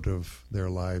out of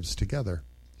their lives together.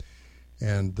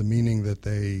 And the meaning that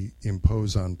they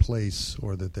impose on place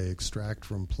or that they extract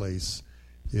from place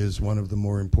is one of the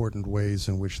more important ways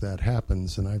in which that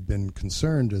happens. And I've been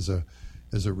concerned as a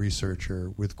researcher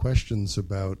with questions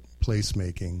about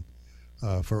placemaking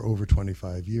for over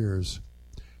 25 years.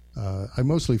 I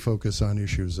mostly focus on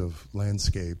issues of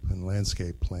landscape and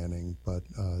landscape planning, but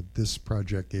this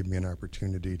project gave me an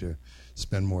opportunity to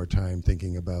spend more time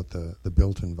thinking about the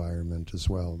built environment as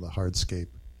well, the hardscape.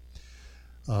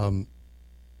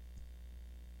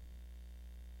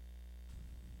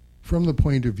 From the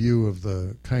point of view of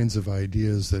the kinds of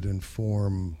ideas that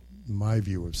inform my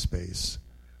view of space,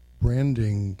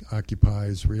 branding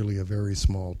occupies really a very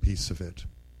small piece of it.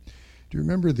 Do you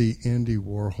remember the Andy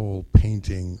Warhol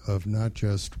painting of not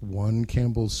just one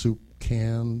Campbell's soup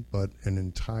can, but an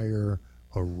entire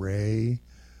array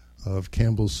of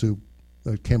Campbell's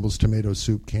tomato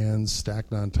soup cans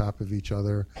stacked on top of each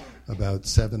other, about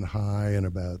 7 high and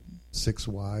about 6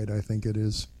 wide, I think it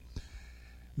is?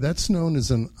 That's known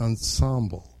as an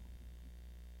ensemble.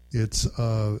 It's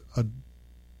a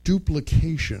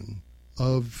duplication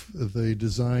of the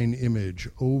design image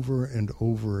over and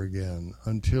over again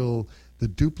until the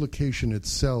duplication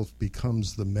itself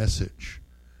becomes the message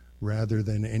rather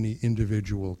than any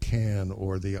individual can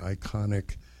or the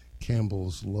iconic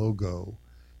Campbell's logo.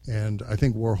 And I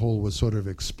think Warhol was sort of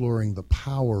exploring the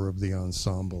power of the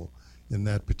ensemble in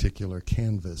that particular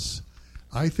canvas.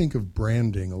 I think of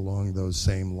branding along those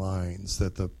same lines,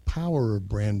 that the power of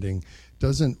branding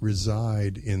doesn't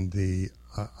reside in the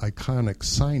iconic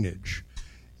signage.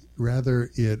 Rather,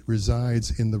 it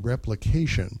resides in the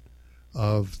replication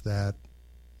of that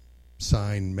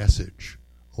sign message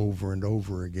over and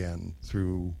over again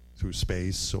through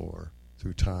space or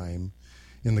through time.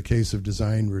 In the case of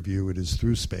design review, it is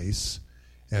through space.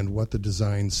 And what the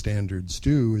design standards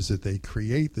do is that they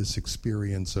create this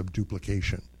experience of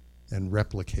duplication and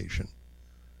replication.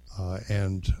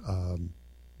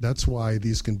 That's why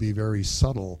these can be very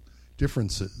subtle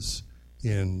differences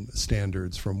in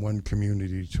standards from one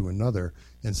community to another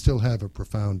and still have a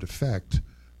profound effect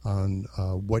on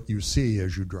what you see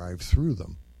as you drive through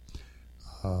them.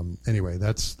 Anyway,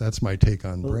 that's my take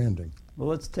on branding. Well,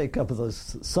 let's take up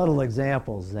those subtle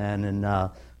examples then,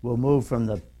 and we'll move from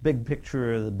the big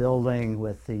picture of the building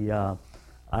with the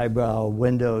eyebrow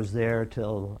windows there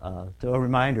to a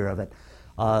reminder of it.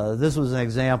 This was an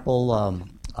example,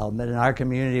 I'll admit, in our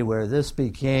community where this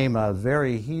became a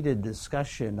very heated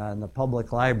discussion on the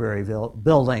public library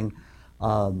building.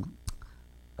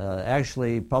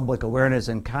 Actually, public awareness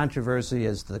and controversy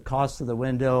as to the cost of the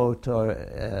window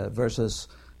versus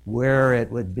where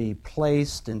it would be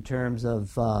placed in terms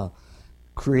of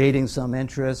creating some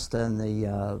interest and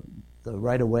the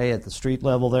right-of-way at the street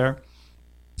level there.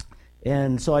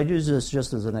 And so I use this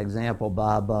just as an example,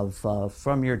 Bob, of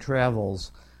from your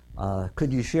travels,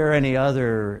 could you share any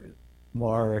other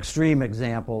more extreme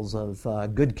examples of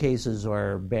good cases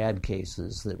or bad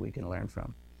cases that we can learn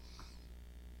from?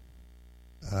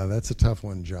 That's a tough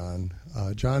one, John.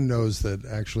 John knows that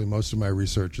actually most of my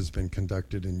research has been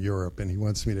conducted in Europe, and he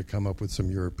wants me to come up with some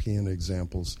European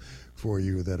examples for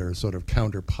you that are sort of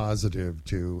counter-positive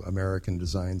to American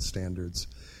design standards.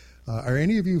 Are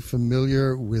any of you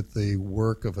familiar with the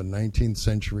work of a 19th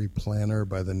century planner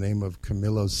by the name of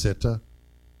Camillo Sitta?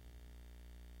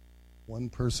 One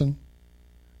person?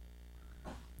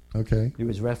 Okay. He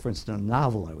was referenced in a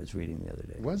novel I was reading the other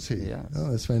day. Was he? Yeah.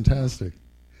 Oh, that's fantastic.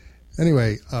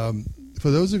 Anyway,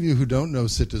 for those of you who don't know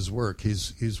Sitta's work,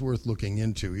 he's worth looking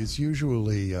into. He's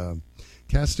usually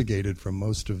castigated from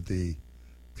most of the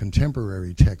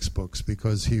contemporary textbooks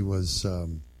because he was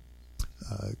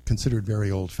considered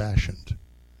very old-fashioned.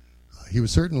 He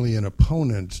was certainly an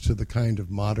opponent to the kind of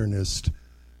modernist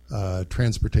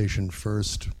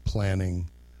transportation-first planning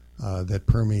that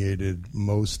permeated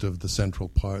most of the central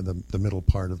part, the middle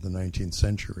part of the 19th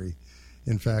century.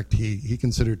 In fact, he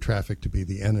considered traffic to be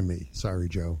the enemy. Sorry,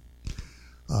 Joe.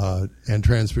 And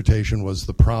transportation was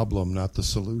the problem, not the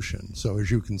solution. So as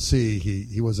you can see,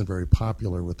 he wasn't very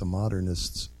popular with the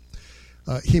modernists.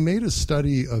 He made a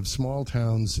study of small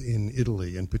towns in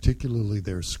Italy, and particularly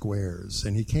their squares.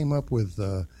 And he came up with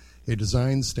a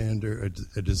design standard,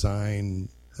 a design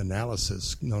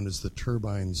analysis known as the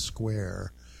turbine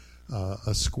square.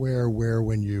 A square where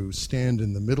when you stand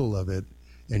in the middle of it,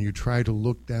 and you try to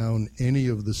look down any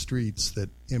of the streets that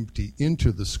empty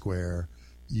into the square,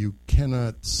 you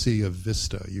cannot see a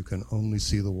vista. You can only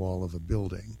see the wall of a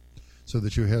building, so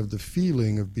that you have the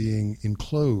feeling of being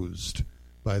enclosed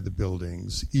by the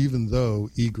buildings, even though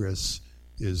egress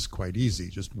is quite easy.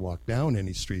 Just walk down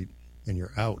any street and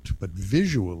you're out. But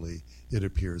visually, it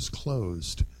appears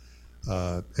closed.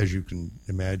 As you can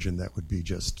imagine, that would be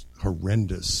just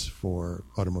horrendous for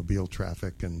automobile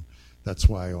traffic, and that's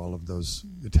why all of those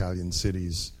Italian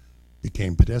cities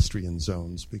became pedestrian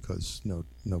zones, because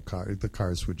the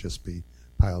cars would just be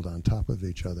piled on top of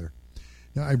each other.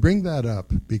 Now, I bring that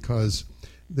up because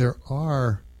there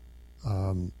are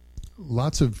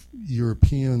lots of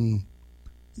European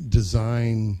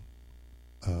design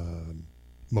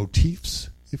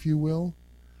motifs, if you will,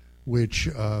 which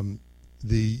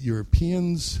the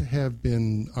Europeans have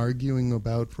been arguing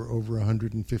about for over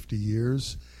 150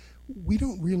 years. We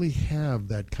don't really have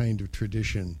that kind of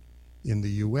tradition in the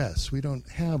U.S. We don't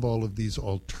have all of these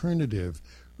alternative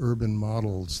urban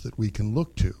models that we can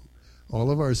look to.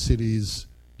 All of our cities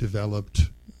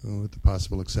developed, with the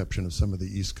possible exception of some of the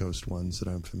East Coast ones that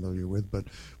I'm familiar with, but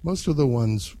most of the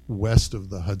ones west of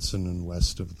the Hudson and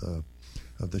west of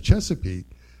the Chesapeake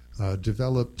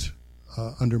developed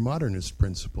under modernist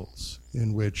principles,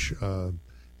 in which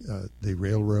the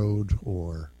railroad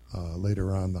or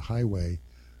later on the highway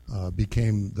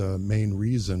became the main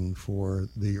reason for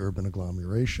the urban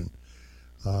agglomeration.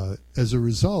 As a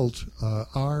result,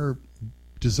 our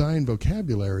design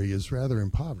vocabulary is rather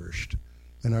impoverished,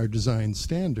 and our design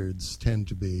standards tend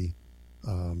to be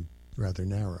rather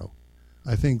narrow.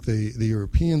 I think the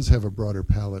Europeans have a broader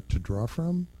palette to draw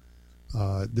from.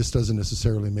 This doesn't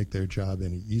necessarily make their job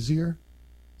any easier,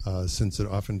 since it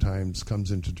oftentimes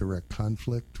comes into direct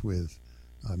conflict with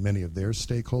many of their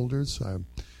stakeholders. I'm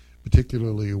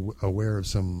particularly aware of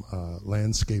some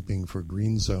landscaping for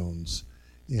green zones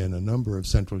in a number of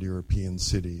Central European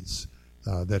cities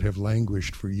that have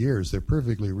languished for years. They're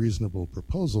perfectly reasonable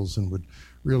proposals and would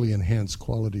really enhance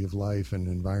quality of life and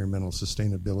environmental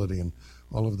sustainability and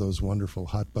all of those wonderful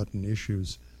hot-button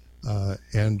issues.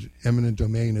 And eminent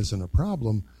domain isn't a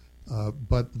problem,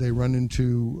 but they run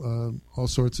into all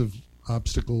sorts of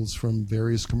obstacles from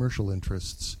various commercial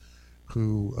interests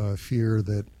who fear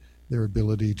that their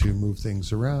ability to move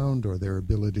things around or their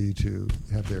ability to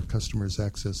have their customers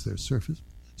access their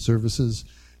services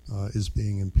is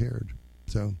being impaired.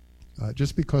 So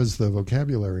just because the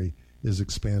vocabulary is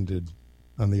expanded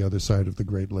on the other side of the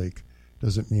Great Lake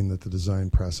doesn't mean that the design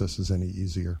process is any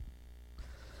easier.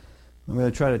 I'm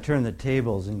going to try to turn the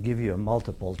tables and give you a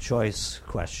multiple choice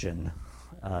question.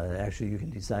 Actually, you can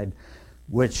decide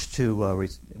which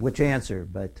answer,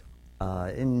 but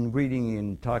in reading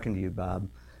and talking to you, Bob,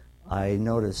 I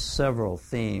noticed several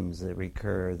themes that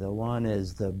recur. The one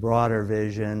is the broader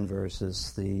vision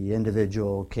versus the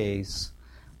individual case.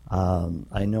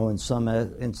 I know in some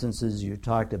instances you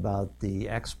talked about the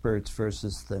experts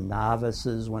versus the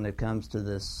novices when it comes to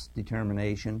this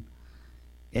determination.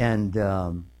 And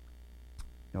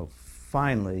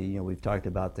finally, we've talked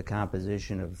about the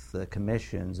composition of the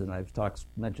commissions, and I've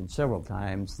mentioned several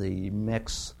times the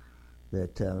mix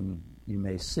that you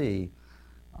may see.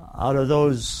 Out of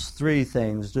those three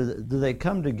things, do they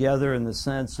come together in the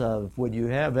sense of, would you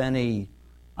have any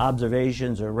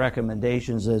observations or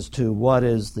recommendations as to what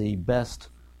is the best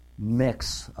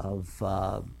mix of,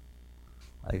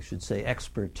 I should say,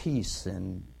 expertise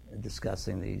in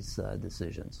discussing these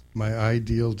decisions? My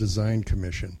ideal design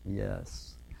commission.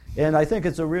 Yes. And I think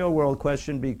it's a real-world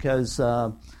question because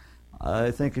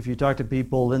I think if you talk to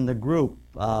people in the group,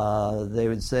 they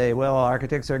would say, well,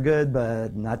 architects are good,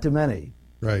 but not too many.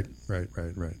 Right.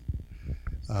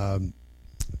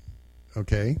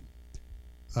 Okay.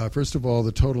 First of all,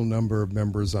 the total number of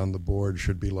members on the board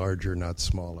should be larger, not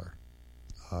smaller.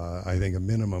 I think a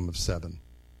minimum of 7,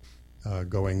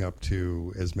 going up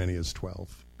to as many as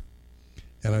 12.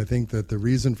 And I think that the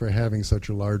reason for having such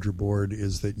a larger board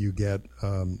is that you get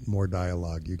more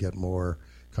dialogue, you get more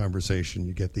conversation,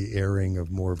 you get the airing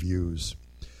of more views.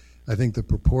 I think the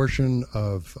proportion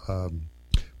of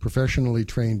professionally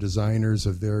trained designers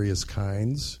of various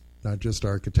kinds, not just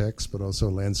architects, but also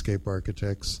landscape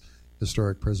architects,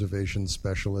 historic preservation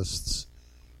specialists,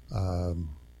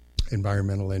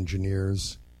 environmental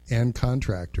engineers, and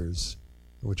contractors,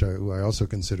 who I also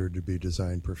consider to be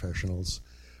design professionals,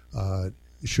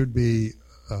 should be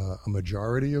a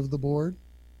majority of the board,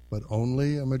 but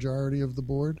only a majority of the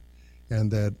board, and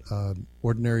that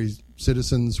ordinary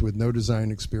citizens with no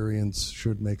design experience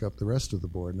should make up the rest of the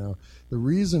board. Now, the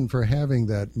reason for having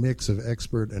that mix of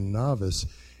expert and novice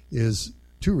is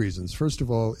 2 reasons. First of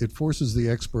all, it forces the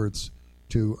experts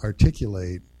to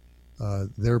articulate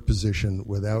their position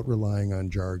without relying on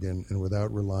jargon and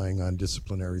without relying on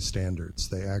disciplinary standards.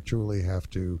 They actually have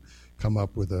to come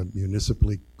up with a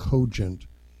municipally cogent,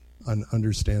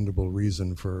 understandable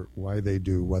reason for why they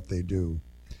do what they do.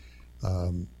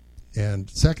 And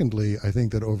secondly, I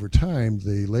think that over time,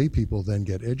 the lay people then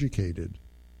get educated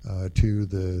to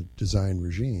the design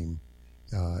regime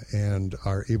and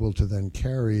are able to then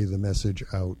carry the message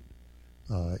out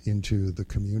into the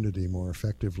community more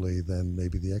effectively than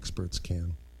maybe the experts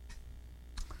can.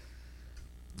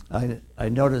 I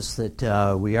noticed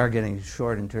that we are getting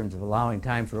short in terms of allowing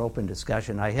time for open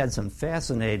discussion. I had some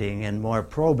fascinating and more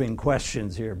probing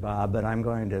questions here, Bob, but I'm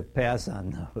going to pass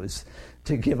on those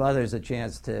to give others a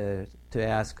chance to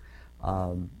ask.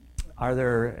 Are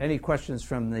there any questions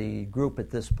from the group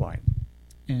at this point?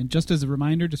 And just as a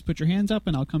reminder, just put your hands up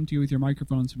and I'll come to you with your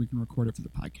microphone so we can record it for the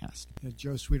podcast.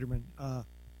 Joe Sweeterman.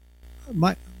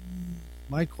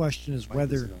 My question is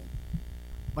whether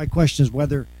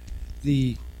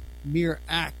the mere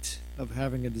act of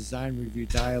having a design review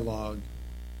dialogue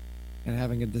and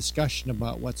having a discussion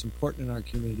about what's important in our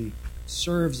community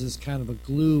serves as kind of a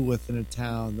glue within a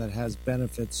town that has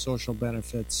benefits, social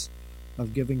benefits,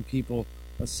 of giving people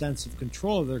a sense of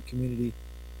control of their community,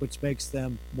 which makes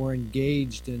them more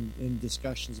engaged in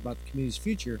discussions about the community's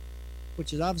future,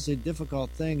 which is obviously a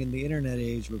difficult thing in the internet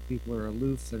age where people are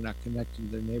aloof, they're not connected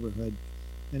to their neighborhood.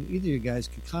 And either of you guys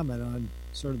could comment on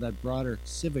sort of that broader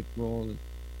civic role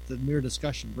that mere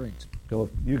discussion brings.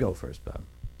 You go first, Bob.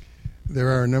 There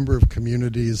are a number of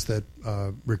communities that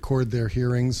record their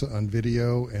hearings on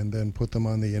video and then put them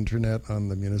on the internet on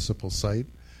the municipal site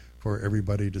for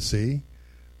everybody to see.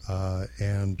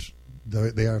 And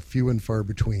they are few and far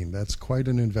between. That's quite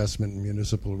an investment in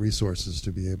municipal resources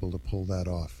to be able to pull that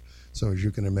off. So as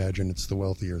you can imagine, it's the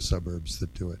wealthier suburbs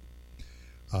that do it.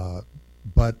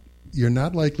 But you're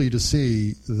not likely to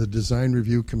see the Design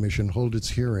Review Commission hold its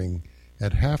hearing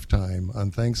at halftime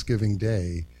on Thanksgiving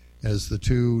Day as the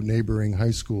two neighboring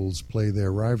high schools play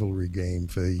their rivalry game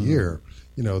for the year,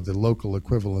 the local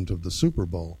equivalent of the Super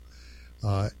Bowl.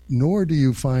 Nor do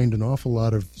you find an awful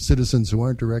lot of citizens who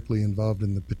aren't directly involved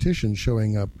in the petition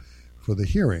showing up for the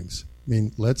hearings. I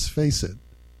mean, let's face it.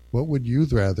 What would you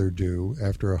rather do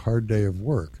after a hard day of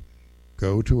work?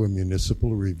 Go to a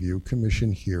Municipal Review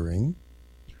Commission hearing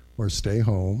or stay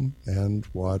home and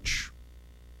watch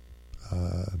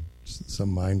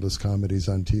some mindless comedies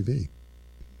on TV?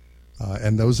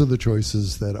 And those are the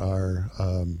choices that our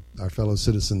fellow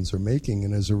citizens are making,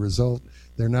 and as a result,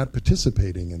 they're not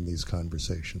participating in these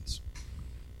conversations.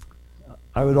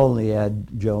 I would only add,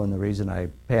 Joe, and the reason I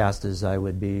passed is I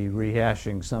would be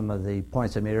rehashing some of the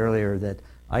points I made earlier, that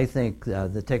I think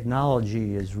the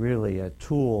technology is really a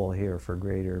tool here for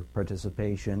greater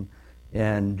participation,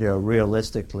 and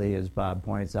realistically, as Bob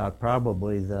points out,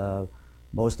 probably the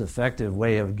most effective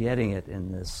way of getting it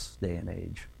in this day and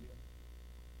age.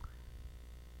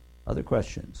 Other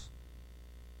questions?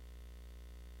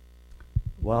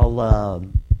 Well,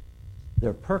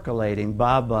 they're percolating.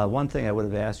 Bob, one thing I would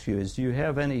have asked you is, do you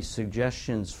have any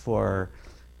suggestions for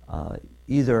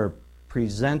either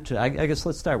I guess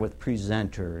let's start with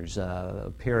presenters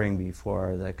appearing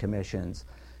before the commissions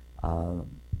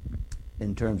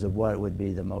in terms of what would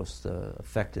be the most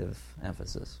effective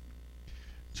emphasis?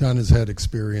 John has had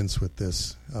experience with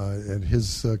this. At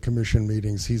his commission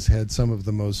meetings, he's had some of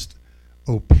the most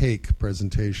opaque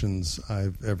presentations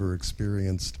I've ever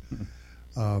experienced.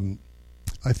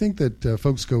 I think that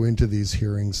folks go into these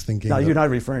hearings thinking... No, you're not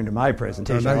referring to my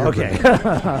presentation. Okay.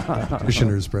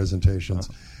 Petitioners' presentations.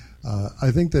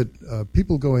 I think that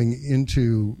people going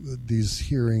into these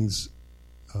hearings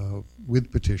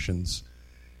with petitions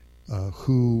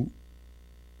who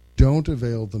don't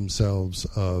avail themselves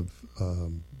of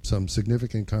some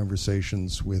significant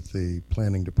conversations with the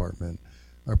planning department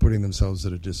are putting themselves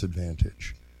at a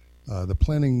disadvantage. The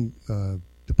planning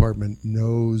department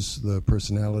knows the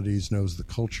personalities, knows the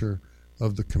culture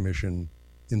of the commission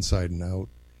inside and out.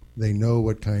 They know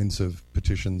what kinds of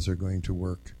petitions are going to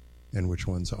work and which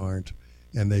ones aren't,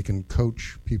 and they can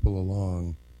coach people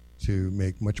along to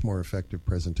make much more effective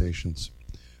presentations.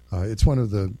 It's one of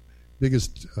the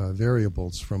biggest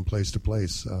variables from place to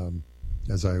place.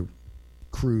 As I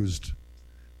cruised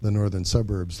the northern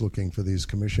suburbs looking for these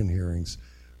commission hearings,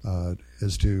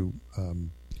 as to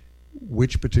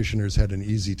which petitioners had an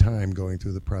easy time going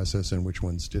through the process and which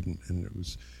ones didn't, and it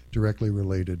was directly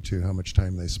related to how much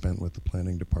time they spent with the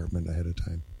planning department ahead of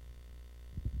time.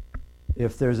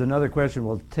 If there's another question,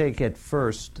 we'll take it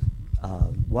first.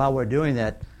 While we're doing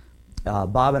that,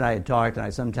 Bob and I had talked, and I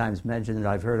sometimes mentioned that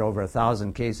I've heard over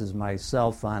 1,000 cases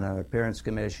myself on an appearance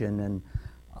commission, and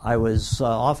I was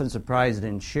often surprised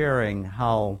in sharing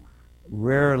how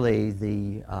rarely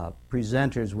the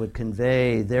presenters would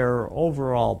convey their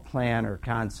overall plan or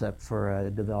concept for a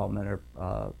development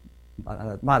or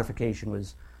a modification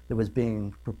that was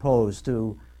being proposed,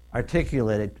 to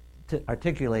articulate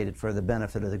it for the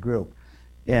benefit of the group.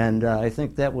 And I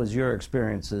think that was your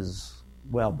experience as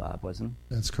well, Bob, wasn't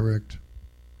it? That's correct.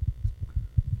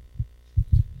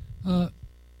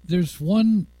 There's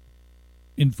one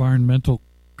environmental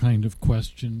kind of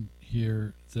question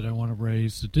here that I want to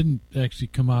raise that didn't actually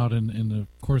come out in the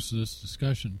course of this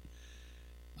discussion.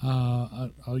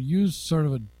 I'll use sort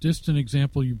of a distant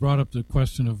example. You brought up the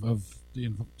question of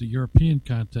the European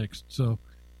context, so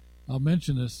I'll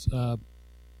mention this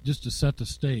just to set the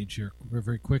stage here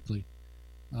very quickly.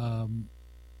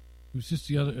 It was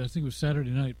just I think it was Saturday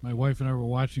night, my wife and I were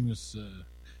watching this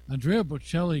Andrea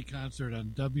Bocelli concert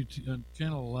on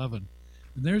Channel 11.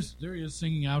 And there he is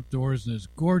singing outdoors in this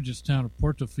gorgeous town of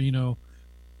Portofino,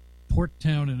 port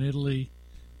town in Italy.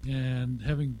 And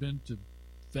having been to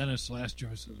Venice last year,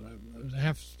 I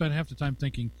spent half the time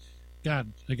thinking,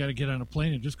 God, I got to get on a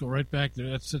plane and just go right back there.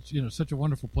 That's such a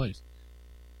wonderful place.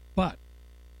 But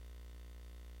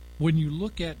when you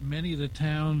look at many of the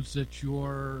towns that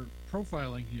you're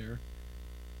profiling here,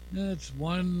 it's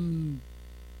one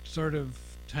sort of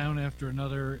town after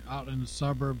another out in the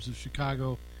suburbs of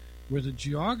Chicago, where the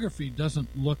geography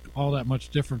doesn't look all that much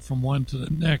different from one to the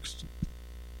next.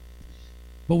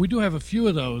 But we do have a few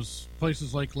of those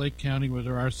places like Lake County where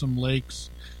there are some lakes.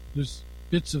 There's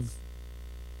bits of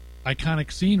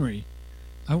iconic scenery.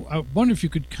 I wonder if you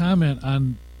could comment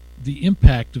on the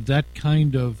impact of that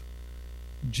kind of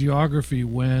geography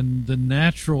when the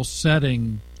natural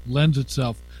setting lends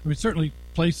itself. I mean, certainly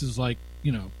places like,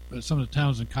 some of the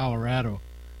towns in Colorado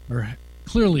are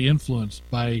clearly influenced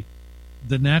by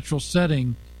the natural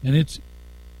setting and its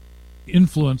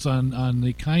influence on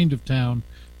the kind of town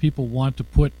people want to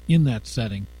put in that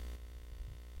setting.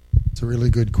 It's a really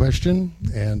good question,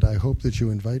 and I hope that you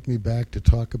invite me back to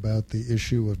talk about the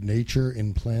issue of nature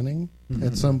in planning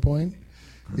at some point,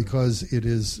 because it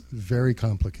is very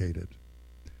complicated.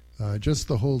 Just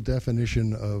the whole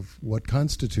definition of what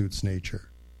constitutes nature,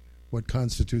 what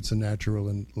constitutes a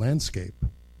natural landscape,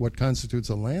 what constitutes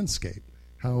a landscape,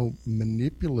 how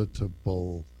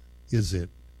manipulatable is it,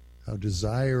 how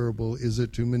desirable is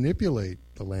it to manipulate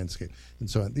the landscape, and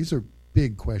so on. These are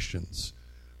big questions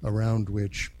around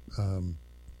which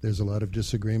there's a lot of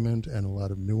disagreement and a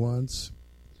lot of nuance,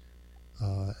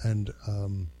 and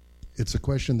it's a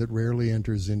question that rarely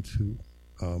enters into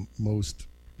most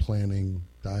planning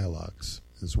dialogues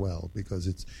as well, because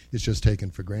it's just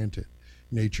taken for granted.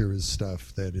 Nature is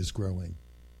stuff that is growing,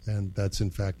 and that's in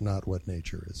fact not what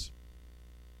nature is.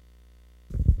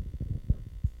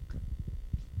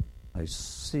 I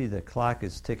see the clock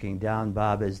is ticking down.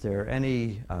 Bob, is there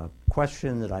any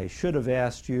question that I should have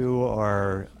asked you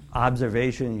or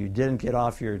observation you didn't get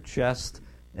off your chest?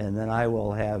 And then I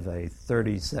will have a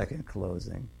 30-second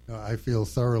closing. I feel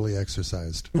thoroughly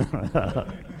exercised.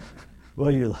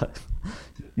 Well, you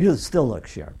still look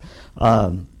sharp.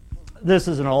 This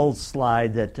is an old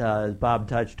slide that Bob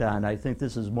touched on. I think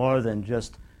this is more than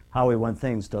just how we want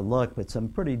things to look, but some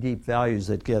pretty deep values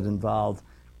that get involved.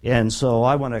 And so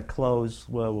I want to close.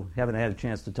 Well, we haven't had a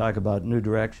chance to talk about new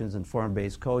directions and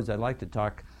form-based codes. I'd like to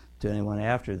talk to anyone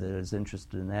after that is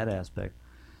interested in that aspect.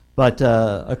 But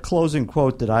a closing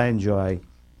quote that I enjoy,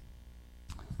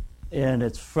 and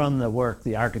it's from the work,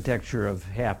 The Architecture of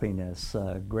Happiness,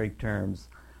 great terms.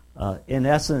 In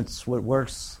essence, what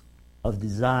works of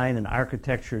design and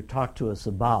architecture talk to us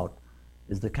about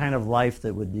is the kind of life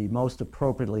that would be most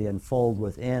appropriately unfold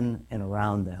within and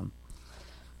around them.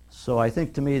 So I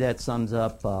think to me that sums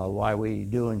up why we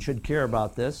do and should care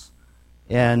about this,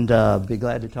 and be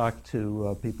glad to talk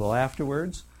to people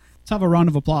afterwards. Let's have a round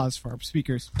of applause for our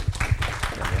speakers.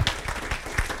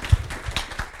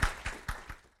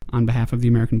 On behalf of the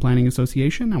American Planning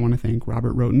Association, I want to thank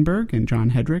Robert Rotenberg and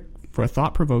John Hedrick for a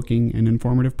thought-provoking and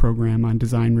informative program on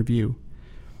design review.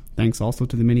 Thanks also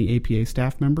to the many APA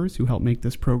staff members who help make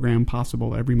this program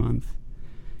possible every month.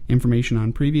 Information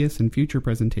on previous and future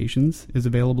presentations is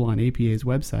available on APA's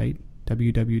website,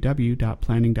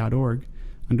 www.planning.org,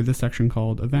 under the section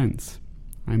called Events.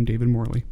 I'm David Morley.